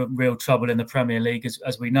real trouble in the Premier League,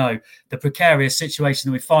 as we know. The precarious situation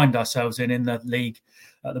that we find ourselves in the league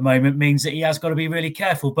at the moment means that he has got to be really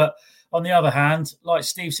careful. But on the other hand, like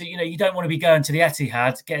Steve said, you don't want to be going to the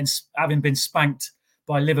Etihad, having been spanked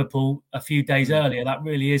by Liverpool a few days earlier. That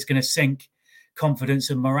really is going to sink confidence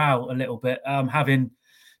and morale a little bit, having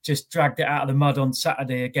just dragged it out of the mud on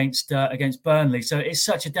Saturday against Burnley. So it's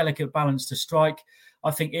such a delicate balance to strike.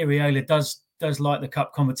 I think Iraola does like the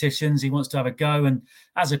cup competitions. He wants to have a go, and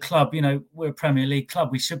as a club, we're a Premier League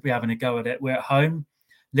club. We should be having a go at it. We're at home.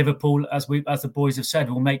 Liverpool, as the boys have said,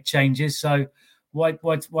 will make changes. So why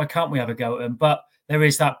can't we have a go at them? But there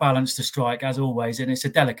is that balance to strike, as always, and it's a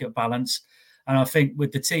delicate balance. And I think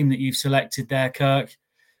with the team that you've selected there, Kirk,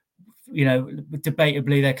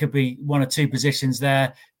 debatably there could be one or two positions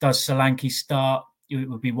there. Does Solanke start? It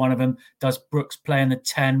would be one of them. Does Brooks play in the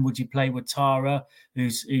 10? Would you play with Tara, who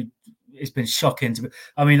it's been shocking to me.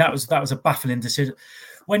 I mean, that was a baffling decision.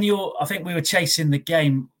 I think we were chasing the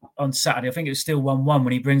game on Saturday. I think it was still 1-1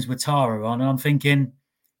 when he brings Ouattara on, and I'm thinking,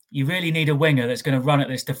 you really need a winger that's going to run at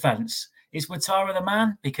this defence. Is Ouattara the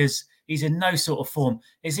man? Because he's in no sort of form.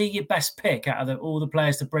 Is he your best pick out of all the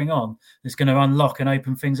players to bring on that's going to unlock and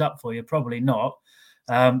open things up for you? Probably not.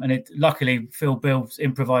 Luckily, Phil Bill's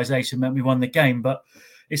improvisation meant we won the game, but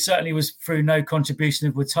it certainly was through no contribution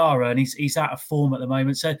of Ouattara, and he's out of form at the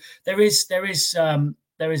moment. So there is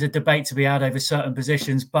a debate to be had over certain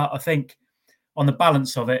positions, but I think on the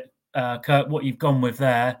balance of it, Kurt, what you've gone with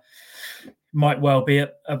there might well be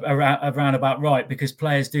around about right, because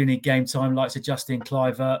players do need game time, like Justin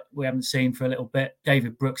Kluivert, we haven't seen for a little bit.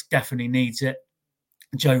 David Brooks definitely needs it.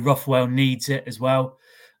 Joe Rothwell needs it as well.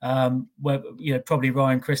 Probably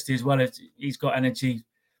Ryan Christie as well. He's got energy,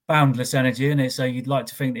 boundless energy in it. So you'd like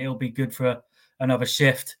to think that he'll be good for another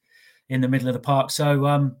shift in the middle of the park.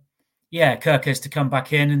 So, Kirk has to come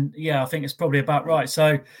back in, and I think it's probably about right.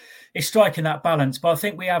 So it's striking that balance, but I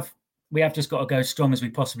think we have just got to go as strong as we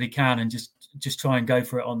possibly can and just try and go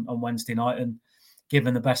for it on Wednesday night and give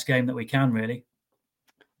them the best game that we can, really.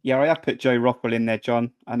 Yeah, I have put Joe Rothwell in there,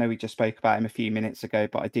 John. I know we just spoke about him a few minutes ago,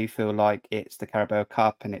 but I do feel like it's the Carabao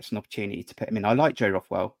Cup and it's an opportunity to put him in. I like Joe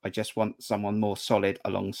Rothwell. I just want someone more solid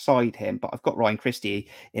alongside him. But I've got Ryan Christie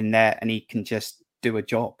in there, and he can just do a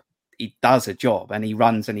job. He does a job, and he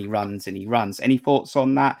runs and he runs and he runs. Any thoughts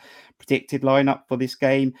on that predicted lineup for this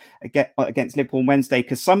game against Liverpool on Wednesday?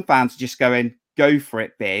 Because some fans are just going, go for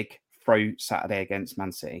it big, throw Saturday against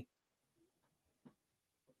Man City.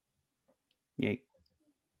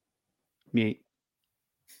 Mute.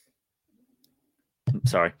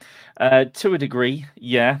 Sorry. To a degree,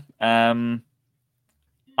 yeah.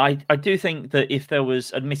 I do think that if there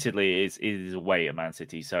was, admittedly, it is away at Man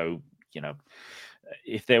City, so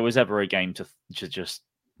if there was ever a game to just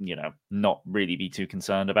not really be too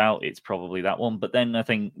concerned about, it's probably that one. But then I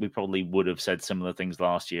think we probably would have said similar things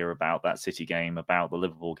last year about that City game, about the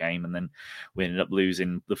Liverpool game, and then we ended up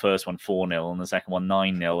losing the first one 4-0 and the second one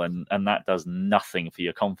 9-0, and that does nothing for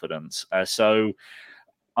your confidence. So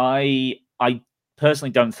I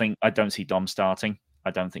personally don't see Dom starting.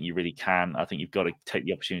 I don't think you really can. I think you've got to take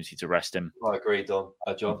the opportunity to rest him. I agree, Dom.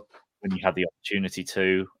 John. When you have the opportunity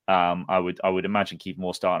to, I would imagine keep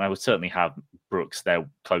more starting. I would certainly have Brooks there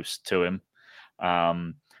close to him.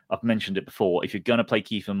 I've mentioned it before. If you're going to play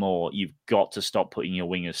Kiefer Moore, you've got to stop putting your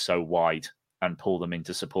wingers so wide and pull them in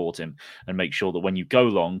to support him, and make sure that when you go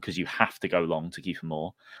long, because you have to go long to Kiefer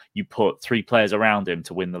Moore, you put 3 players around him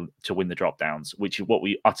to win the drop downs, which is what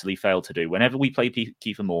we utterly fail to do. Whenever we play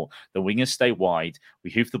Kiefer Moore, the wingers stay wide,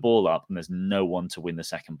 we hoof the ball up, and there's no one to win the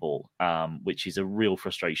second ball, which is a real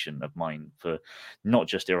frustration of mine for not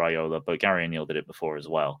just Iraola, but Gary O'Neill did it before as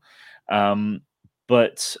well.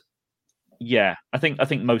 But yeah, I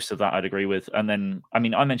think most of that I'd agree with. And then, I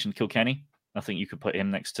mean, I mentioned Kilkenny. I think you could put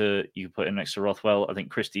him next to Rothwell. I think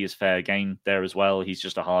Christie is fair game there as well. He's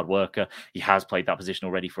just a hard worker. He has played that position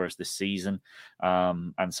already for us this season,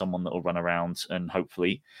 and someone that will run around and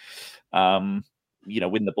hopefully, win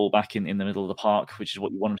the ball back in the middle of the park, which is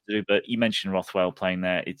what you want him to do. But you mentioned Rothwell playing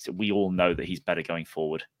there. We all know that he's better going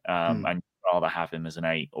forward, and I'd rather have him as an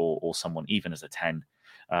 8 or someone even as a 10.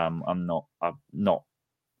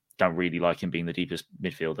 Don't really like him being the deepest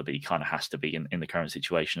midfielder, but he kind of has to be in the current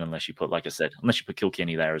situation, unless you put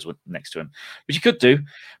Kilkenny there as well next to him, which you could do.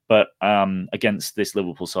 But against this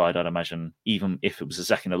Liverpool side, I'd imagine even if it was a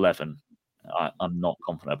second 11, I'm not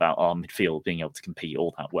confident about our midfield being able to compete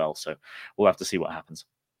all that well. So we'll have to see what happens.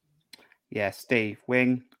 Yeah, Steve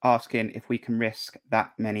Wing asking if we can risk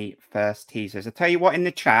that many first teasers. I tell you what, in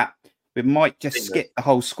the chat, we might just skip the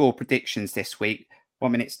whole score predictions this week.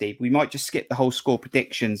 1 minute, Steve. We might just skip the whole score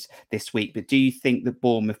predictions this week, but do you think that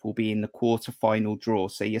Bournemouth will be in the quarter-final draw?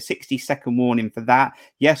 So your 60-second warning for that.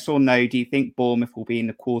 Yes or no? Do you think Bournemouth will be in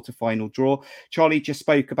the quarter-final draw? Charlie just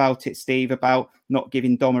spoke about it, Steve, about not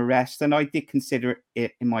giving Dom a rest, and I did consider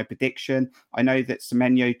it in my prediction. I know that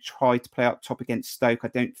Semenyo tried to play up top against Stoke. I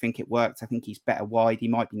don't think it worked. I think he's better wide. He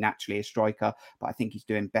might be naturally a striker, but I think he's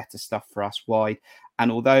doing better stuff for us wide.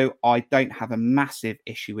 And although I don't have a massive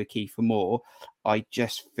issue with Kiefer Moore, I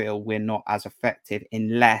just feel we're not as effective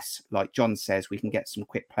unless, like John says, we can get some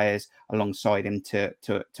quick players alongside him to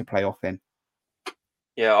play off him.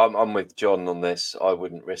 Yeah, I'm with John on this. I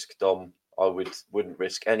wouldn't risk Dom. I wouldn't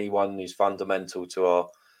risk anyone who's fundamental to our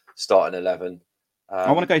starting 11.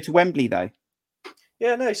 I want to go to Wembley though.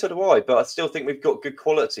 Yeah, no, so do I. But I still think we've got good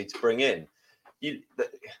quality to bring in. You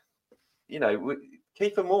know,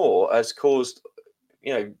 Kiefer Moore has caused,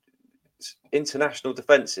 international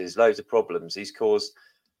defences loads of problems. He's caused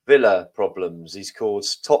Villa problems. He's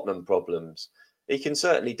caused Tottenham problems. He can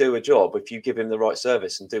certainly do a job if you give him the right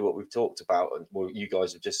service and do what we've talked about and what you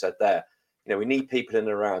guys have just said there. We need people in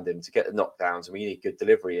and around him to get the knockdowns, and we need good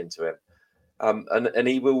delivery into him. And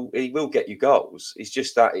he will get you goals. It's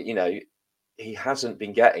just that he hasn't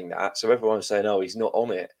been getting that. So everyone's saying, "Oh, he's not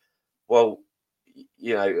on it." Well,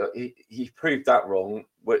 he proved that wrong.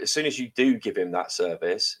 As soon as you do give him that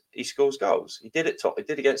service, he scores goals. He did it. He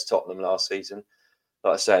did against Tottenham last season,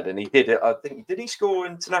 like I said, and he did it. I think did he score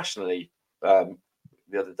internationally the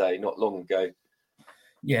other day, not long ago?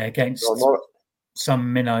 Yeah, against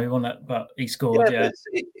some minnow on it, but he scored. Yeah.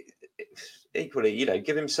 Equally,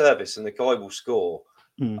 give him service and the guy will score.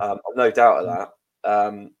 I've no doubt of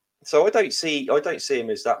that. So I don't see him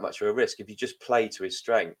as that much of a risk if you just play to his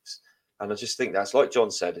strengths. And I just think that's, like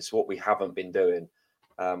John said, it's what we haven't been doing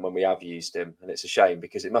when we have used him. And it's a shame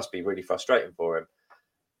because it must be really frustrating for him.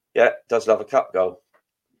 Yeah, does love a cup goal.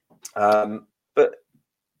 But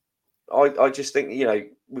I just think,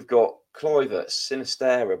 we've got Kluivert,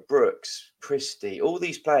 Sinistera, Brooks, Christie, all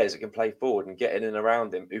these players that can play forward and get in and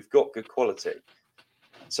around him who've got good quality.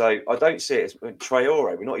 So I don't see it as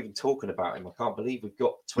Traore. We're not even talking about him. I can't believe we've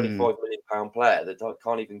got a £25 million player that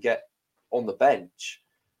can't even get on the bench.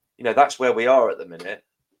 That's where we are at the minute.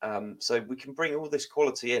 So we can bring all this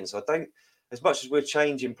quality in. So I don't, as much as we're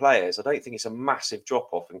changing players, I don't think it's a massive drop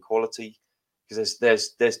off in quality because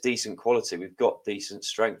there's decent quality. We've got decent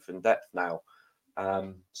strength and depth now.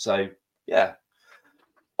 So yeah,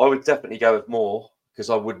 I would definitely go with Moore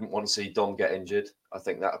because I wouldn't want to see Dom get injured. I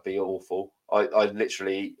think that would be awful. I had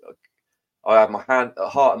my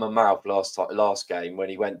heart in my mouth last game when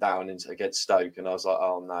he went down against Stoke, and I was like,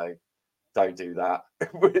 oh no, don't do that.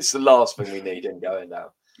 It's the last thing we need him going down.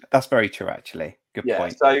 That's very true, actually. Good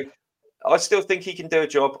point. So I still think he can do a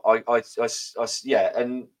job. Yeah.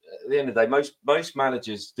 And at the end of the day, most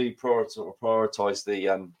managers do prioritize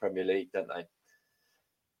the Premier League, don't they?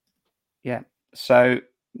 Yeah. So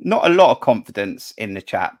not a lot of confidence in the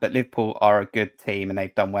chat, but Liverpool are a good team and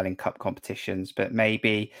they've done well in cup competitions, but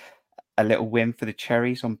maybe a little win for the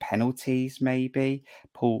Cherries on penalties, maybe.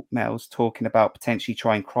 Paul Mel's talking about potentially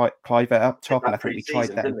trying Kluivert up top, and I think we tried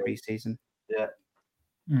that in pre-season. Yeah.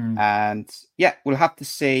 And yeah, we'll have to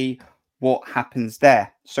see what happens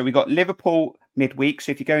there. So we got Liverpool midweek.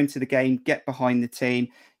 So if you go into the game, get behind the team.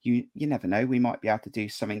 You never know. We might be able to do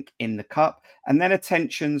something in the cup. And then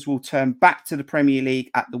attentions will turn back to the Premier League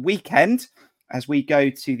at the weekend as we go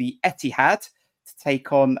to the Etihad to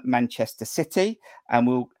take on Manchester City. And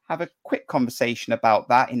we'll have a quick conversation about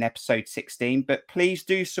that in episode 16. But please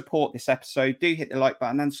do support this episode. Do hit the like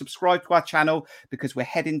button and subscribe to our channel because we're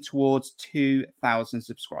heading towards 2,000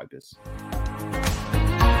 subscribers.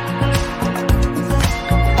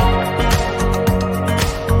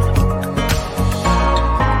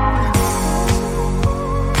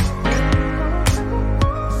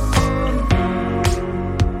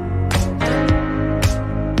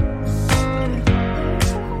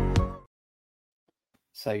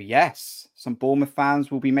 So yes, some Bournemouth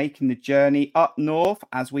fans will be making the journey up north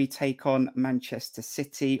as we take on Manchester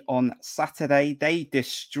City on Saturday. They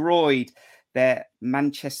destroyed their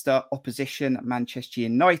Manchester opposition, Manchester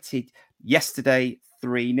United, yesterday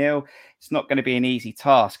 3-0. It's not going to be an easy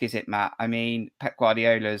task, is it, Matt? I mean, Pep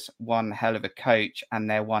Guardiola's one hell of a coach and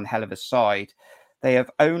they're one hell of a side. They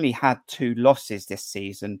have only had 2 losses this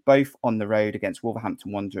season, both on the road against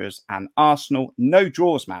Wolverhampton Wanderers and Arsenal. No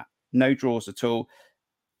draws, Matt. No draws at all.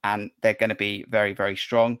 And they're going to be very, very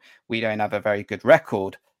strong. We don't have a very good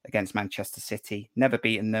record against Manchester City. Never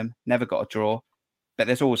beaten them, never got a draw. But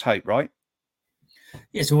there's always hope, right?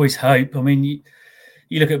 It's always hope. I mean,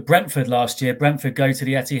 you look at Brentford last year. Brentford go to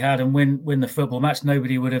the Etihad and win the football match.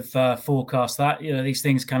 Nobody would have forecast that. You know, these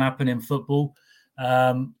things can happen in football.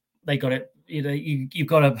 They got it. You know, you've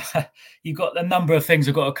got a number of things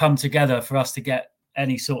have got to come together for us to get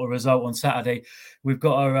any sort of result on Saturday. We've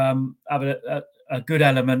got to have a good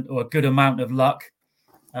element or a good amount of luck.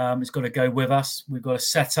 It's got to go with us. We've got to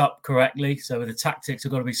set up correctly. So the tactics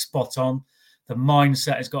have got to be spot on. The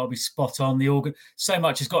mindset has got to be spot on. So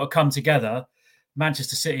much has got to come together.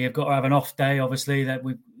 Manchester City have got to have an off day. Obviously,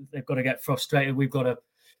 they've got to get frustrated. We've got to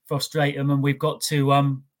frustrate them, and we've got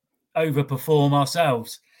to overperform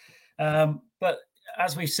ourselves. But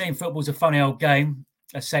as we've seen, football's a funny old game,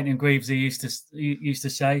 as St. Greavesy used to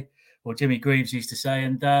say, or Jimmy Greaves used to say,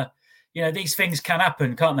 and you know, these things can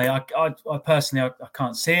happen, can't they? I personally, I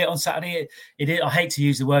can't see it on Saturday. I hate to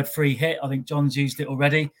use the word free hit. I think John's used it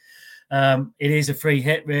already. It is a free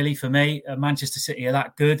hit, really, for me. Manchester City are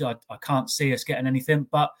that good. I can't see us getting anything,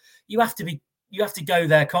 but you have to go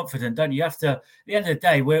there confident, don't you? You have to. At the end of the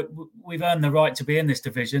day, we've earned the right to be in this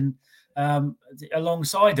division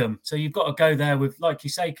alongside them. So you've got to go there with, like you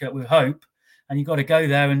say, Kurt, with hope, and you've got to go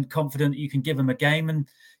there and confident that you can give them a game and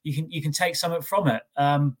you can take something from it.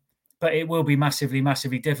 But it will be massively,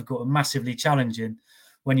 massively difficult and massively challenging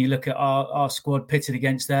when you look at our squad pitted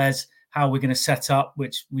against theirs. How we're going to set up,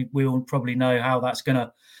 which we all probably know how that's going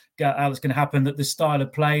to happen. That the style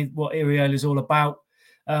of play, what Iriol is all about,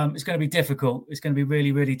 it's going to be difficult. It's going to be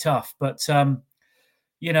really, really tough. But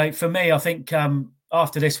you know, for me, I think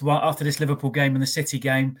after this Liverpool game and the City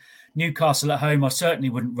game, Newcastle at home, I certainly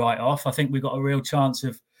wouldn't write off. I think we've got a real chance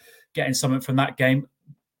of getting something from that game,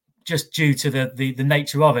 just due to the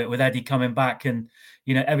nature of it, with Eddie coming back and,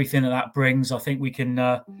 you know, everything that brings. I think we can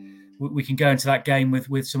go into that game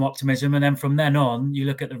with some optimism, and then from then on, you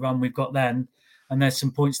look at the run we've got then, and there's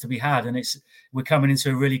some points to be had, and we're coming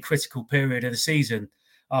into a really critical period of the season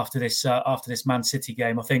after this Man City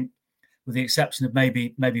game. I think, with the exception of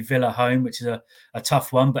maybe Villa home, which is a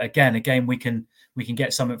tough one, but again, a game we can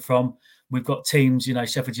get something from. We've got teams, you know,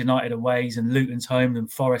 Sheffield United away and Luton's home and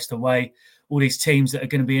Forest away. All these teams that are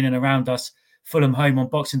going to be in and around us. Fulham home on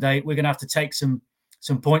Boxing Day. We're going to have to take some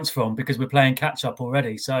points from, because we're playing catch up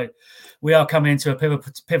already. So we are coming into a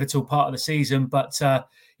pivotal part of the season. But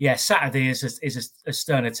yeah, Saturday is as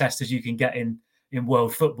stern a test as you can get in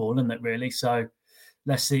world football, isn't it? Really. So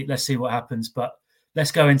let's see what happens. But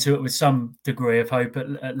let's go into it with some degree of hope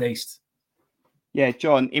at least. Yeah,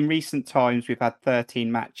 John, in recent times, we've had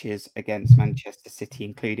 13 matches against Manchester City,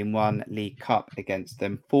 including one League Cup against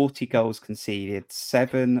them. 40 goals conceded,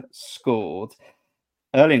 7 scored.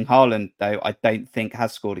 Erling Haaland, though, I don't think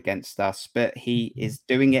has scored against us, but he is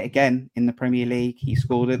doing it again in the Premier League. He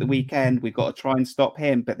scored at the weekend. We've got to try and stop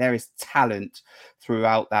him, but there is talent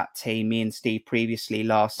throughout that team. Me and Steve previously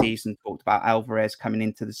last season talked about Alvarez coming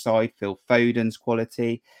into the side, Phil Foden's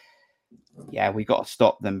quality. Yeah, we got to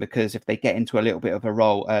stop them, because if they get into a little bit of a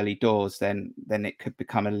roll early doors, then it could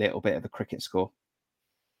become a little bit of a cricket score.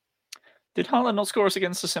 Did Haaland not score us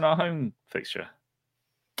against us in our home fixture?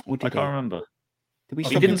 I can't remember.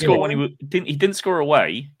 He didn't score when he didn't score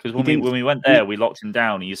away, because when we went there, we locked him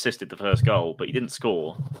down. He assisted the first goal, but he didn't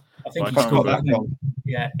score. I think he scored that goal.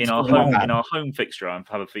 Yeah, in our home fixture, I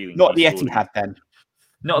have a feeling. Not the Etihad then.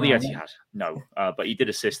 Not the Etihad, no. But he did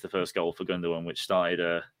assist the first goal for Gundogan, which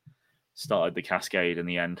started the cascade in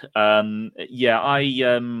the end.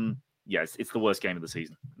 It's the worst game of the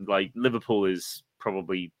season. Like, Liverpool is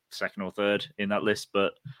probably second or third in that list,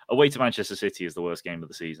 but away to Manchester City is the worst game of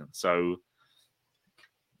the season. So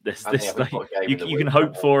you can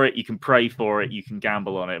hope for it, you can pray for it, you can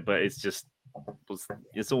gamble on it, but it's the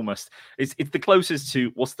closest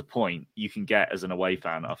to what's the point you can get as an away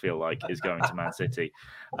fan, I feel like, is going to Man City.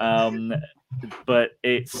 But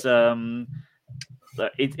it's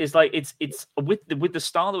with the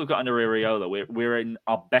style that we've got under Iraola, we're in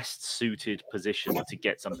our best suited position to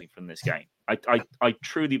get something from this game. I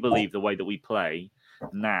truly believe the way that we play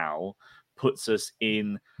now puts us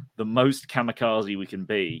in the most kamikaze we can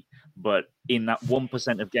be, but in that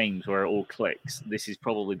 1% of games where it all clicks, this is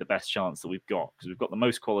probably the best chance that we've got, because we've got the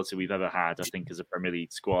most quality we've ever had, I think, as a Premier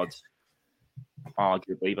League squad,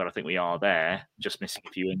 arguably, but I think we are there, just missing a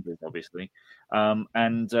few injuries, obviously.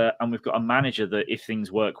 And we've got a manager that, if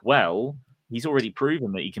things work well, he's already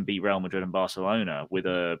proven that he can beat Real Madrid and Barcelona with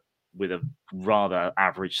a rather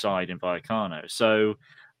average side in Vallecano. So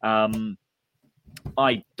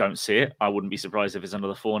I don't see it. I wouldn't be surprised if it's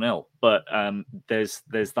another 4-0. But there's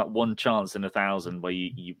that one chance in 1,000 where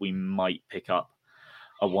we might pick up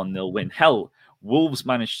a 1-0 win. Hell, Wolves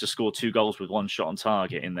managed to score 2 goals with 1 shot on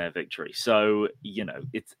target in their victory. So,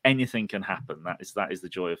 it's anything can happen. That is the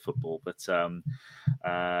joy of football. But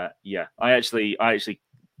yeah, I actually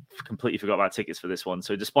completely forgot about tickets for this one.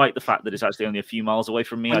 So despite the fact that it's actually only a few miles away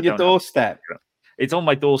from me, on your doorstep. It's on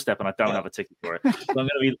my doorstep, and I don't have a ticket for it. So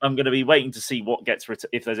I'm going to be waiting to see what gets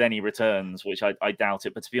if there's any returns, which I doubt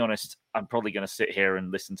it. But to be honest, I'm probably going to sit here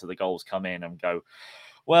and listen to the goals come in and go,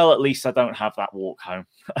 well, at least I don't have that walk home.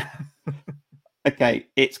 Okay,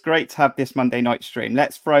 it's great to have this Monday night stream.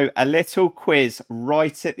 Let's throw a little quiz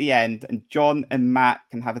right at the end, and John and Matt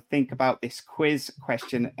can have a think about this quiz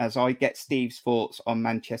question as I get Steve's thoughts on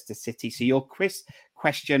Manchester City. So your quiz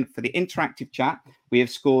question for the interactive chat: we have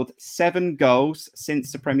scored 7 goals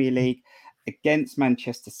since the Premier League against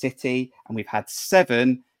Manchester City, and we've had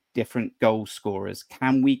 7 different goal scorers.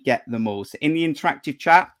 Can we get them all? So in the interactive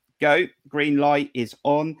chat, go. Green light is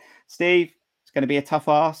on. Steve, going to be a tough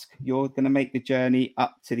ask. You're going to make the journey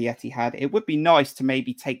up to the Etihad. It would be nice to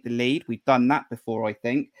maybe take the lead. We've done that before, I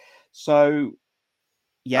think. So,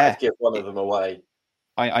 yeah. I'd give one of them away.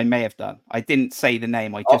 I may have done. I didn't say the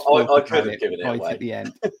name. I just I could have given it right away at the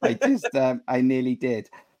end. I nearly did.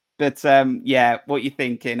 But yeah, what are you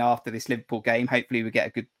thinking after this Liverpool game? Hopefully, we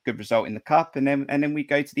get a good result in the cup, and then we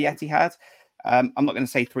go to the Etihad. I'm not going to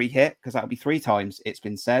say 3-hit because that'll be 3 times. It's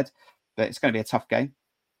been said, but it's going to be a tough game.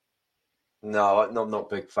 No, I'm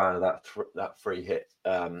not a big fan of that free hit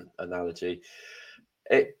analogy.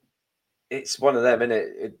 It's one of them, isn't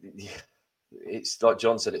it? It's like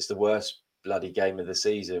John said, it's the worst bloody game of the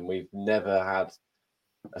season. We've never had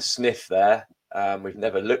a sniff there. We've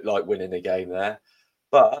never looked like winning a game there.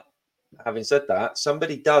 But having said that,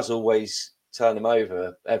 somebody does always turn them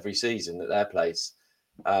over every season at their place.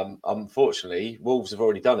 Unfortunately, Wolves have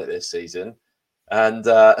already done it this season. And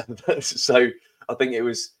so I think it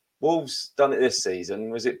was Wolves done it this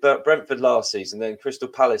season. Was it Brentford last season? Then Crystal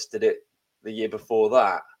Palace did it the year before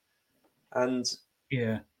that. And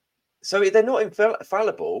yeah, so they're not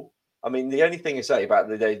infallible. I mean, the only thing I say about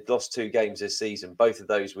they lost 2 games this season, both of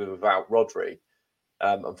those were without Rodri.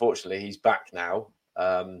 Unfortunately, he's back now.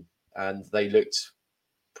 And they looked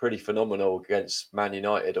pretty phenomenal against Man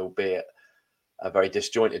United, albeit a very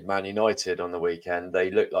disjointed Man United on the weekend.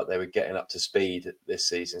 They looked like they were getting up to speed this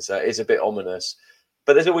season. So it is a bit ominous.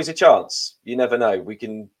 But there's always a chance. You never know. You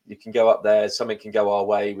can go up there. Something can go our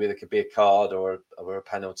way. There could be a card or a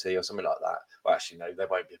penalty or something like that. Well, actually, no, there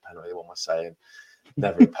won't be a penalty. What am I saying?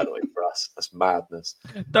 Never a penalty for us. That's madness.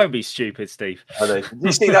 Don't be stupid, Steve. I know. Did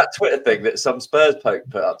you see that Twitter thing that some Spurs poke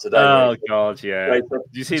put up today? Oh, God, yeah. Did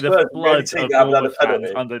you see the blood of Wolves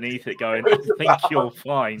fans underneath it going, I think you'll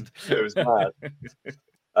find. It was mad.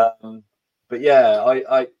 But yeah,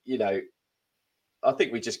 I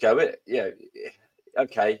think we just go it. Yeah.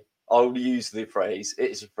 Okay, I'll use the phrase,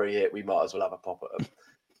 it's a free hit, we might as well have a pop at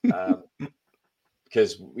them.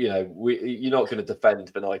 Because, you're not going to defend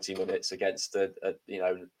for 90 minutes against, and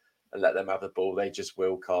let them have the ball. They just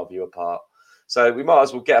will carve you apart. So we might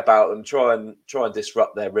as well get about them, try and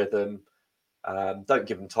disrupt their rhythm. Don't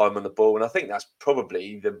give them time on the ball. And I think that's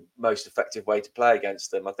probably the most effective way to play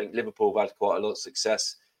against them. I think Liverpool have had quite a lot of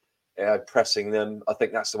success pressing them. I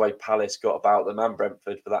think that's the way Palace got about them, and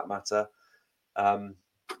Brentford for that matter.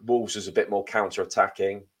 Wolves was a bit more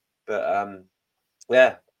counter-attacking, but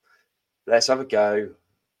yeah, let's have a go.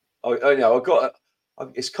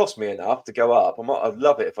 It's cost me enough to go up. I'd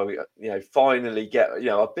love it if I, finally get.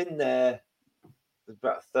 I've been there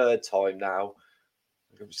about a third time now.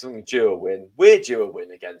 Something due a win. We're due a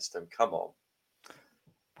win against them. Come on.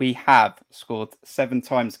 We have scored 7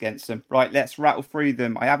 times against them. Right, let's rattle through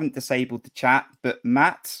them. I haven't disabled the chat, but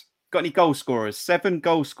Matt, got any goal scorers? 7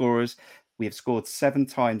 goal scorers. We have scored 7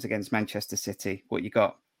 times against Manchester City. What you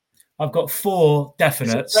got? I've got 4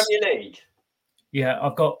 definites. Premier League. Yeah,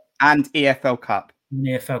 I've got and EFL Cup.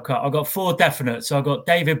 EFL Cup. I've got 4 definites. So I've got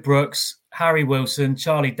David Brooks, Harry Wilson,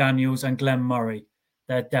 Charlie Daniels, and Glenn Murray.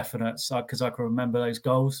 They're definites because I can remember those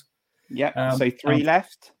goals. Yeah. So 3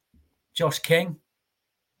 left. Josh King.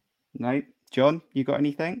 No. John, you got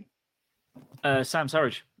anything? Sam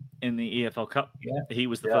Surridge in the EFL Cup. Yeah. He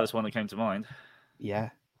was the first one that came to mind. Yeah.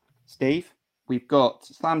 Steve, we've got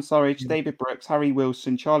Sam Surridge, David Brooks, Harry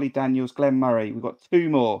Wilson, Charlie Daniels, Glenn Murray. We've got 2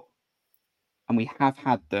 more. And we have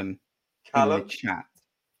had them in the chat.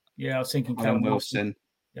 Yeah, I was thinking Callum Wilson.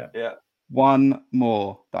 Yeah. 1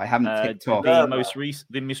 more that I haven't ticked off. The most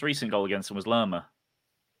recent goal against him was Lerma.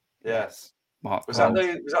 Yes. Mark was that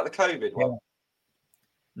the COVID one?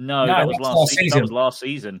 No, that was last season. That was last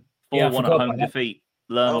season. 4-1 at home defeat.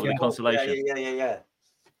 Lerma with the consolation. Yeah.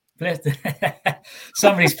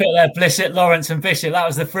 Somebody's put there Blissett, Lawrence and Bishop. That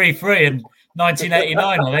was the 3-3 and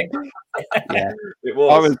 1989, I think. Yeah, It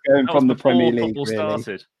was. I was going That from was the Premier before League. football Really,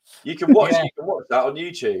 started. You can watch. Yeah. You can watch that on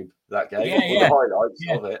YouTube. That game. Yeah, All yeah. the highlights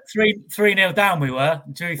Yeah. of it. 3-0 down we were.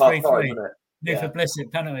 Drew 3-3. Wasn't it? Newford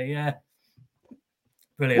Blissett penalty. Yeah.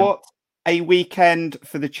 Brilliant. What a weekend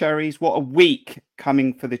for the Cherries. What a week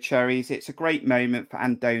coming for the Cherries. It's a great moment for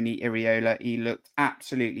Andoni Iraola. He looked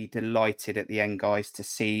absolutely delighted at the end, guys, to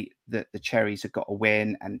see that the Cherries have got a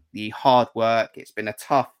win and the hard work. It's been a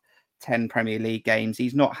tough 10 Premier League games.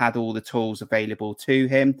 He's not had all the tools available to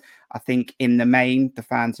him. I think in the main, the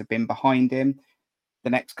fans have been behind him.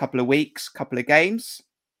 The next couple of weeks, couple of games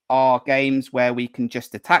are games where we can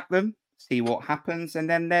just attack them, see what happens. And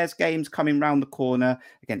then there's games coming round the corner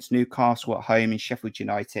against Newcastle at home and Sheffield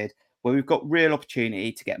United, where we've got real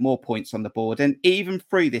opportunity to get more points on the board. And even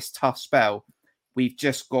through this tough spell, we've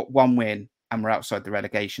just got one win and we're outside the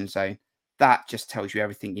relegation zone. That just tells you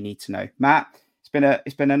everything you need to know. Matt,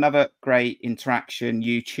 it's been another great interaction.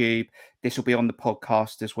 YouTube. This will be on the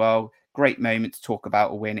podcast as well. Great moment to talk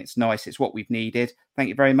about a win. It's nice. It's what we've needed. Thank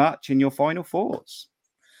you very much. And your final thoughts?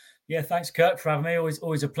 Yeah, thanks, Kirk, for having me.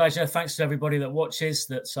 Always a pleasure. Thanks to everybody that watches,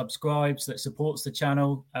 that subscribes, that supports the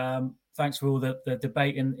channel. Thanks for all the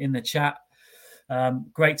debate in the chat.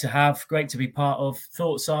 Great to be part of.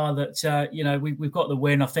 Thoughts are that we've got the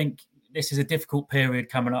win. I think this is a difficult period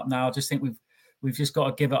coming up now. I just think we've just got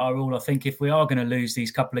to give it our all. I think if we are going to lose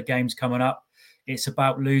these couple of games coming up, it's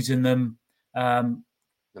about losing them.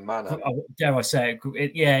 The manner. Dare I say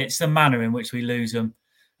it? It's the manner in which we lose them.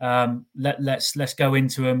 Let's go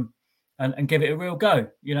into them and give it a real go.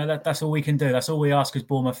 That's all we can do. That's all we ask as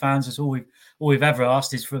Bournemouth fans. That's all we've ever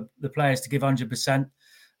asked is for the players to give 100%,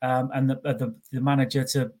 and the manager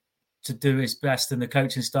to do his best and the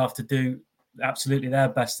coaching staff to do absolutely their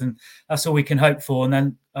best. And that's all we can hope for. And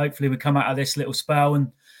then hopefully we come out of this little spell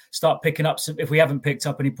and start picking up some. If we haven't picked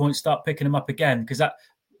up any points, start picking them up again, because that.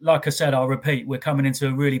 Like I said, I'll repeat, we're coming into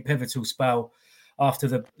a really pivotal spell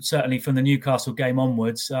after certainly from the Newcastle game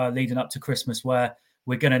onwards, leading up to Christmas, where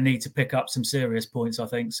we're going to need to pick up some serious points, I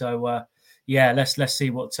think. So, let's see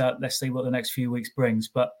what the next few weeks brings.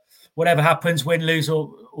 But whatever happens, win, lose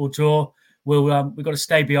or draw, we've got to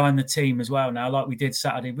stay behind the team as well now, like we did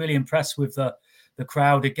Saturday. Really impressed with the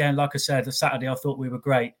crowd again. Like I said, the Saturday I thought we were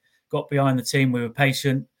great. Got behind the team, we were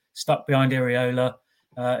patient, stuck behind Iraola.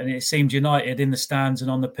 And it seemed united in the stands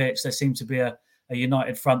and on the pitch. There seemed to be a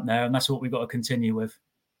united front there, and that's what we've got to continue with.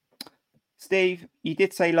 Steve, you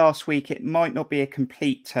did say last week it might not be a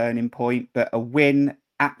complete turning point, but a win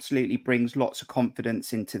absolutely brings lots of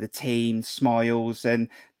confidence into the team, smiles, and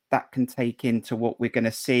that can take into what we're going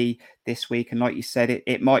to see this week. And like you said,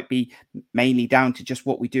 it might be mainly down to just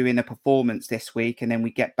what we do in a performance this week, and then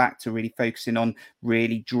we get back to really focusing on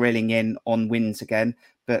really drilling in on wins again.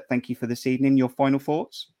 But thank you for this evening. Your final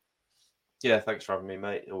thoughts? Yeah, thanks for having me,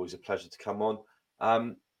 mate. Always a pleasure to come on.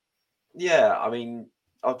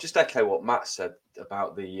 I'll just echo what Matt said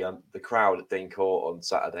about the crowd at Dean Court on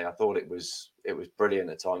Saturday. I thought it was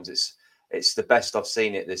brilliant at times. It's the best I've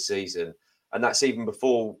seen it this season, and that's even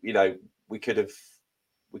before it could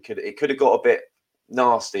have got a bit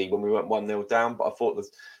nasty when we went 1-0 down. But I thought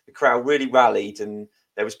the crowd really rallied, and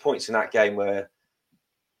there was points in that game where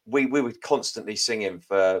we were constantly singing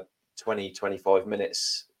for 20, 25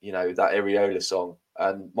 minutes, that Iraola song.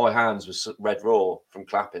 And my hands were red raw from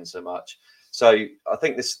clapping so much. So I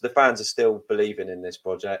think the fans are still believing in this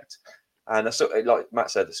project. And that's, like Matt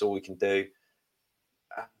said, that's all we can do.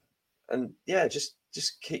 And yeah, just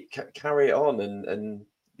carry it on. And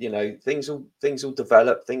things will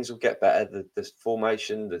develop. Things will get better. The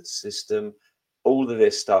formation, the system, all of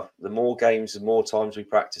this stuff, the more games, the more times we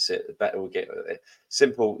practice it, the better we get at it.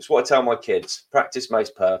 Simple. It's what I tell my kids. Practice makes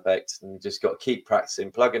perfect. And you just got to keep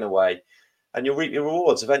practicing, plugging away, and you'll reap your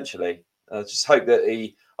rewards eventually. I just hope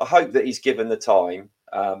that he's given the time,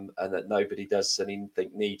 and that nobody does anything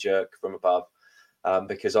knee-jerk from above.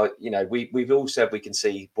 Because we've all said we can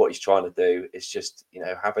see what he's trying to do. It's just,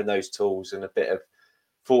 having those tools and a bit of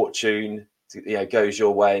fortune, goes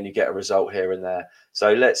your way and you get a result here and there.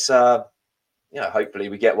 So let's, hopefully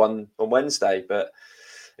we get one on Wednesday, but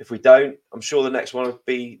if we don't, I'm sure the next one will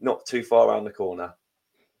be not too far around the corner.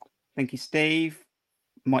 Thank you, Steve.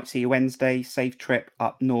 Might see you Wednesday. Safe trip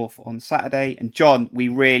up north on Saturday. And John, we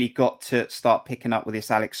really got to start picking up with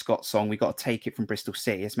this Alex Scott song. We got to take it from Bristol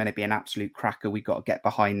City. It's meant to be an absolute cracker. We got to get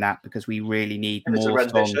behind that because we really need more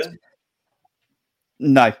songs.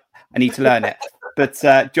 No, I need to learn it.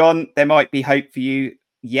 But John, there might be hope for you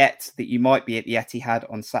yet that you might be at the Etihad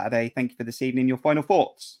on Saturday. Thank you for this evening. Your final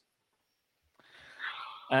thoughts?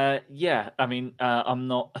 I'm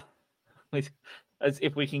not with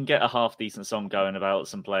if we can get a half decent song going about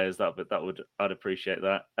some players, I'd appreciate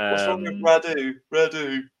that. What's wrong with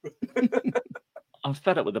Radu? I'm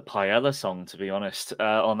fed up with the Paella song, to be honest,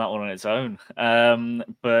 on that one on its own.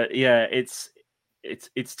 But yeah, it's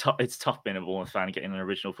tough being a Bournemouth fan and getting an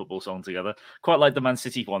original football song together. Quite like the Man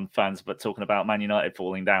City one fans, but talking about Man United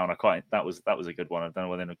falling down. That was a good one. I don't know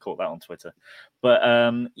whether they caught that on Twitter, but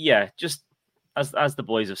yeah, just as the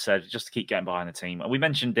boys have said, just to keep getting behind the team. And we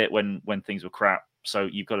mentioned it when things were crap. So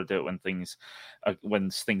you've got to do it when things are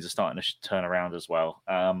starting to turn around as well.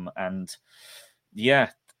 And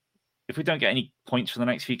yeah, if we don't get any points for the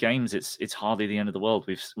next few games, it's hardly the end of the world.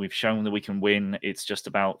 We've shown that we can win. It's just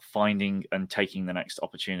about finding and taking the next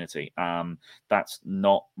opportunity. That's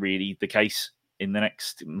not really the case in the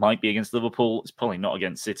next. It might be against Liverpool. It's probably not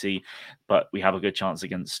against City, but we have a good chance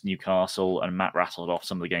against Newcastle. And Matt rattled off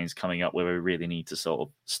some of the games coming up where we really need to sort of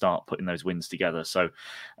start putting those wins together. So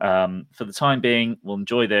for the time being, we'll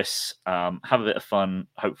enjoy this, have a bit of fun,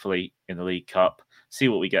 hopefully in the League Cup, see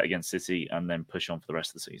what we get against City, and then push on for the rest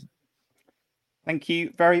of the season. Thank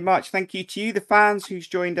you very much. Thank you to you, the fans, who's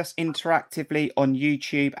joined us interactively on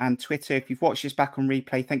YouTube and Twitter. If you've watched this back on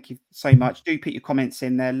replay, thank you so much. Do put your comments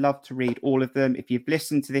in there. Love to read all of them. If you've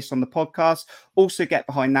listened to this on the podcast, also get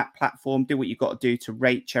behind that platform. Do what you've got to do to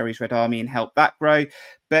rate Cherry's Red Army and help that grow.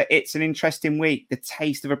 But it's an interesting week. The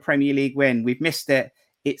taste of a Premier League win. We've missed it.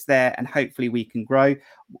 It's there, and hopefully we can grow.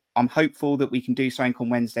 I'm hopeful that we can do something on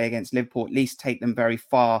Wednesday against Liverpool, at least take them very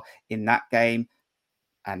far in that game.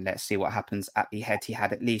 And let's see what happens at the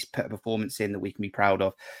head-to-head. At least put a performance in that we can be proud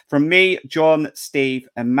of. From me, John, Steve,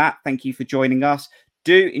 and Matt, thank you for joining us.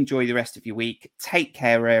 Do enjoy the rest of your week. Take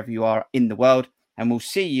care wherever you are in the world, and we'll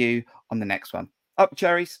see you on the next one. Up the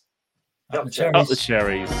cherries. Up the cherries. Up the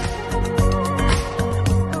cherries.